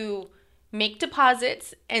 You make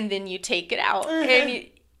deposits and then you take it out. And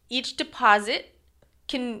each deposit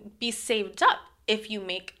can be saved up if you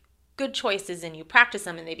make good choices and you practice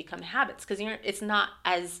them and they become habits, because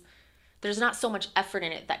there's not so much effort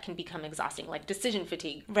in it that can become exhausting, like decision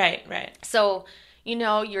fatigue. Right. So,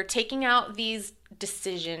 you're taking out these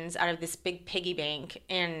decisions out of this big piggy bank,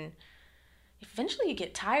 and eventually you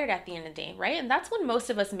get tired at the end of the day, right? And that's when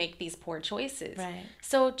most of us make these poor choices. Right.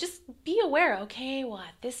 So just be aware, okay, well,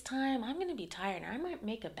 at this time, I'm going to be tired. I might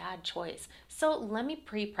make a bad choice. So let me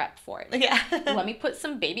pre-prep for it. Yeah. Let me put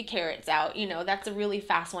some baby carrots out. That's a really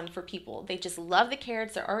fast one for people. They just love the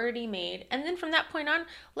carrots. They're already made. And then from that point on,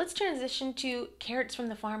 let's transition to carrots from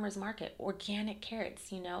the farmer's market, organic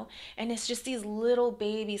carrots, And it's just these little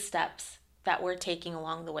baby steps that we're taking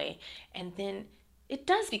along the way. And then it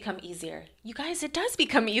does become easier. You guys, it does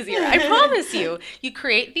become easier. I promise you. You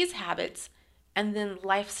create these habits, and then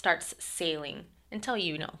life starts sailing until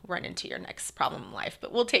you run into your next problem in life.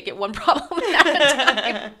 But we'll take it one problem at a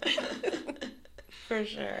time. For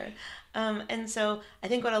sure. And so I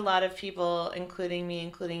think what a lot of people, including me,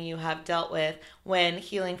 including you, have dealt with when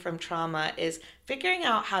healing from trauma is figuring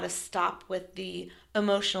out how to stop with the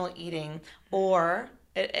emotional eating, or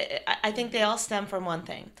I think they all stem from one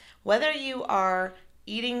thing. Whether you are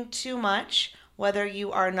eating too much, whether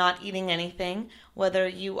you are not eating anything, whether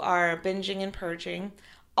you are binging and purging,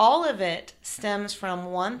 all of it stems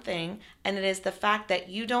from one thing, and it is the fact that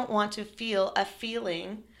you don't want to feel a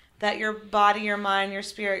feeling that your body, your mind, your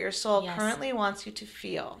spirit, your soul currently wants you to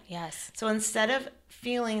feel. Yes. So instead of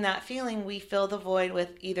feeling that feeling, we fill the void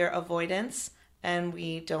with either avoidance and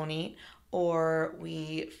we don't eat, or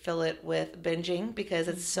we fill it with binging because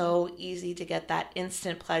it's so easy to get that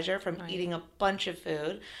instant pleasure from eating a bunch of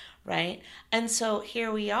food, right? And so here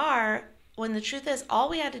we are, when the truth is all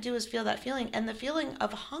we had to do was feel that feeling, and the feeling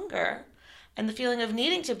of hunger and the feeling of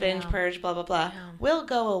needing to binge, purge, blah, blah, blah, will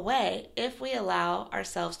go away if we allow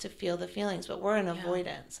ourselves to feel the feelings, but we're in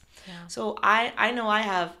avoidance. Yeah. So I know I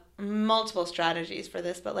have multiple strategies for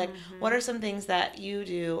this, but what are some things that you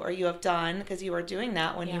do or you have done, because you were doing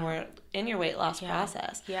that when you were in your weight loss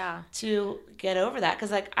process, to get over that?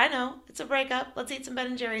 Because I know it's a breakup, let's eat some Ben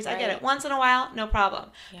and Jerry's, I get it, once in a while, no problem,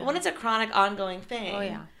 but when it's a chronic ongoing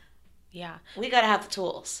thing, we got to have the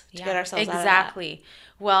tools to get ourselves out of that. Exactly.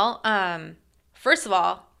 Well, first of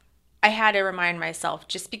all, I had to remind myself,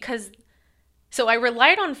 so I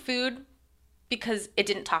relied on food because it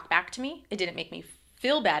didn't talk back to me, it didn't make me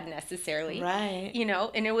feel bad necessarily, right?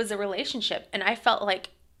 And it was a relationship, and I felt like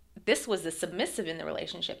this was the submissive in the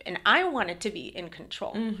relationship, and I wanted to be in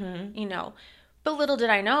control, but little did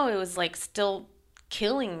I know it was still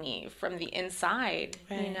killing me from the inside,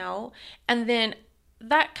 and then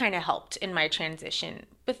that kind of helped in my transition.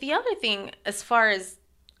 But the other thing, as far as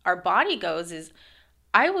our body goes, is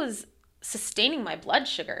I was sustaining my blood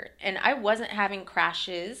sugar, and I wasn't having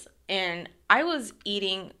crashes, and I was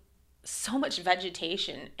eating so much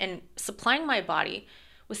vegetation and supplying my body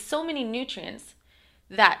with so many nutrients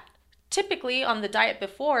that typically on the diet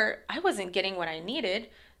before, I wasn't getting what I needed.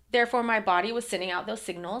 Therefore, my body was sending out those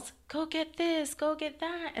signals, go get this, go get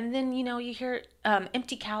that. And then, you hear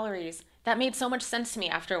empty calories. That made so much sense to me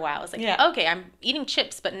after a while. I was like, okay, I'm eating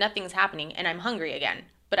chips, but nothing's happening, and I'm hungry again.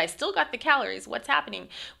 But I still got the calories. What's happening?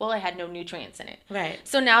 Well, I had no nutrients in it. Right.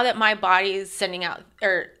 So now that my body is sending out,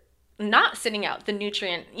 or not sending out the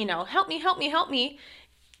nutrient, help me,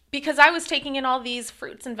 because I was taking in all these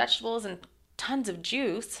fruits and vegetables and tons of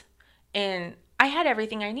juice, and I had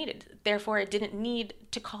everything I needed. Therefore, I didn't need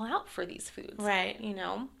to call out for these foods. Right.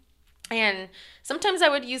 And sometimes I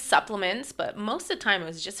would use supplements, but most of the time it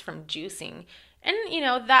was just from juicing. And,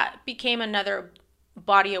 that became another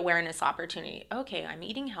body awareness opportunity. Okay, I'm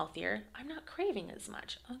eating healthier. I'm not craving as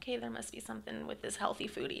much. Okay, there must be something with this healthy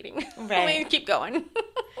food eating. Right. Let me keep going.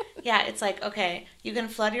 Yeah, it's like, okay, you can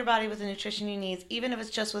flood your body with the nutrition you need, even if it's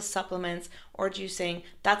just with supplements or juicing.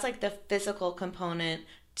 That's like the physical component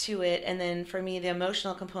to it. And then for me, the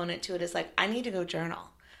emotional component to it is like, I need to go journal.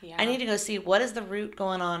 Yeah. I need to go see what is the root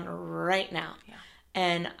going on right now. Yeah.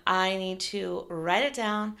 And I need to write it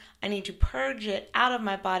down. I need to purge it out of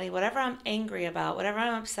my body, whatever I'm angry about, whatever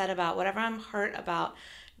I'm upset about, whatever I'm hurt about.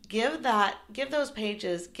 Give those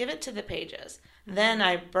pages, give it to the pages. Then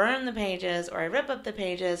I burn the pages, or I rip up the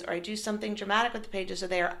pages, or I do something dramatic with the pages so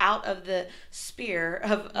they are out of the sphere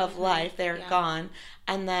of life. They're gone.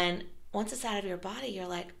 And then once it's out of your body, you're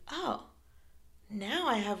like, oh, now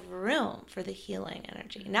I have room for the healing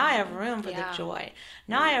energy. Now I have room for the joy.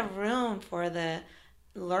 Now I have room for the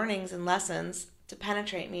learnings and lessons to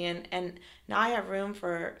penetrate me. And now I have room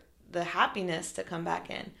for the happiness to come back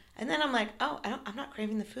in. And then I'm like, oh, I'm not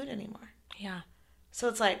craving the food anymore. Yeah. So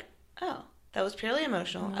it's like, oh, that was purely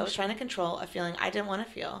emotional. I was trying to control a feeling I didn't want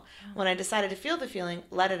to feel. Yeah. When I decided to feel the feeling,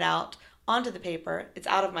 let it out onto the paper. It's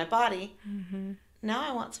out of my body. Mm-hmm. Now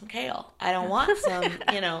I want some kale. I don't want some,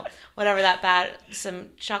 whatever some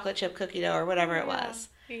chocolate chip cookie dough or whatever it was.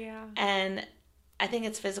 Yeah. And I think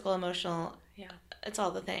it's physical, emotional. Yeah. It's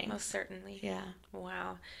all the things. Most certainly. Yeah.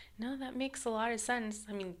 Wow. No, that makes a lot of sense.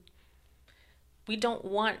 I mean, we don't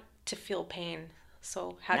want to feel pain.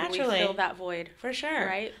 So how do we fill that void? For sure.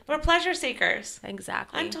 Right? We're pleasure seekers.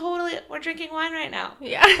 Exactly. We're drinking wine right now.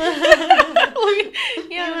 Yeah. You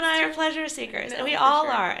and I are pleasure seekers. No, and we all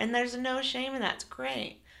are. And there's no shame in that. It's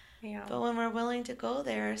great. Yeah. But when we're willing to go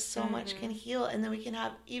there, so much can heal. And then we can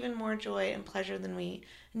have even more joy and pleasure than we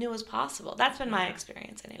knew was possible. That's been my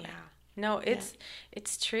experience anyway. Yeah. No,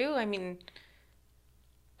 it's true. I mean,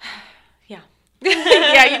 yeah.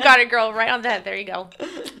 Yeah, you got it, girl. Right on the head. There you go.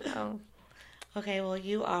 Oh. Okay, well,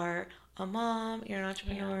 you are a mom, you're an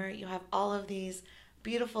entrepreneur, you have all of these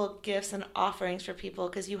beautiful gifts and offerings for people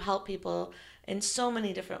because you help people in so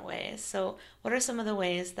many different ways. So what are some of the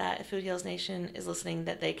ways that Food Heals Nation is listening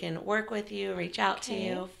that they can work with you, reach out to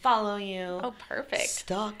you, follow you? Oh, perfect.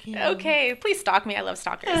 Stalk you. Okay, please stalk me. I love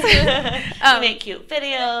stalkers. You make cute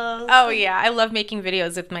videos. Oh, yeah. I love making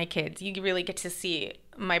videos with my kids. You really get to see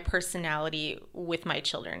my personality with my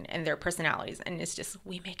children and their personalities, and it's just,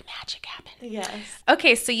 we make magic happen. Yes.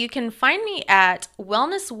 Okay, so you can find me at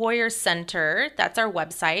Wellness Warriors Center. That's our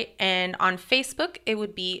website. And on Facebook, it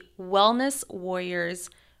would be Wellness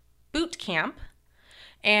Warriors Boot Camp.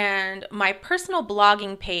 And my personal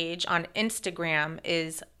blogging page on Instagram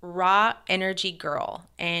is Raw Energy Girl.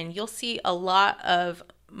 And you'll see a lot of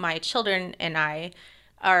my children and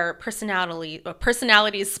our personality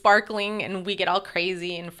is sparkling, and we get all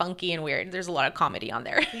crazy and funky and weird. There's a lot of comedy on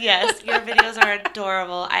there. Yes, your videos are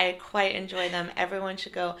adorable. I quite enjoy them. Everyone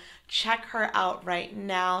should go check her out right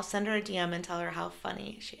now. Send her a DM and tell her how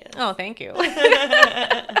funny she is. Oh, thank you.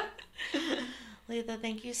 Letha,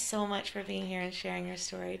 thank you so much for being here and sharing your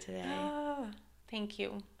story today. Oh, thank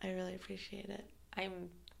you. I really appreciate it. I'm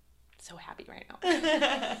so happy right now.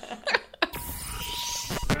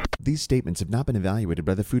 These statements have not been evaluated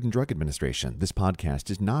by the Food and Drug Administration. This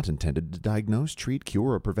podcast is not intended to diagnose, treat,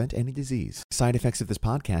 cure, or prevent any disease. Side effects of this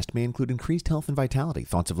podcast may include increased health and vitality,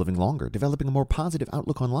 thoughts of living longer, developing a more positive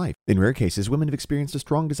outlook on life. In rare cases, women have experienced a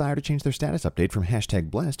strong desire to change their status update from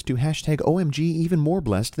 #blessed to #OMG even more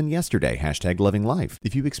blessed than yesterday, #loving life.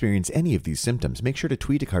 If you experience any of these symptoms, make sure to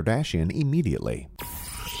tweet a Kardashian immediately.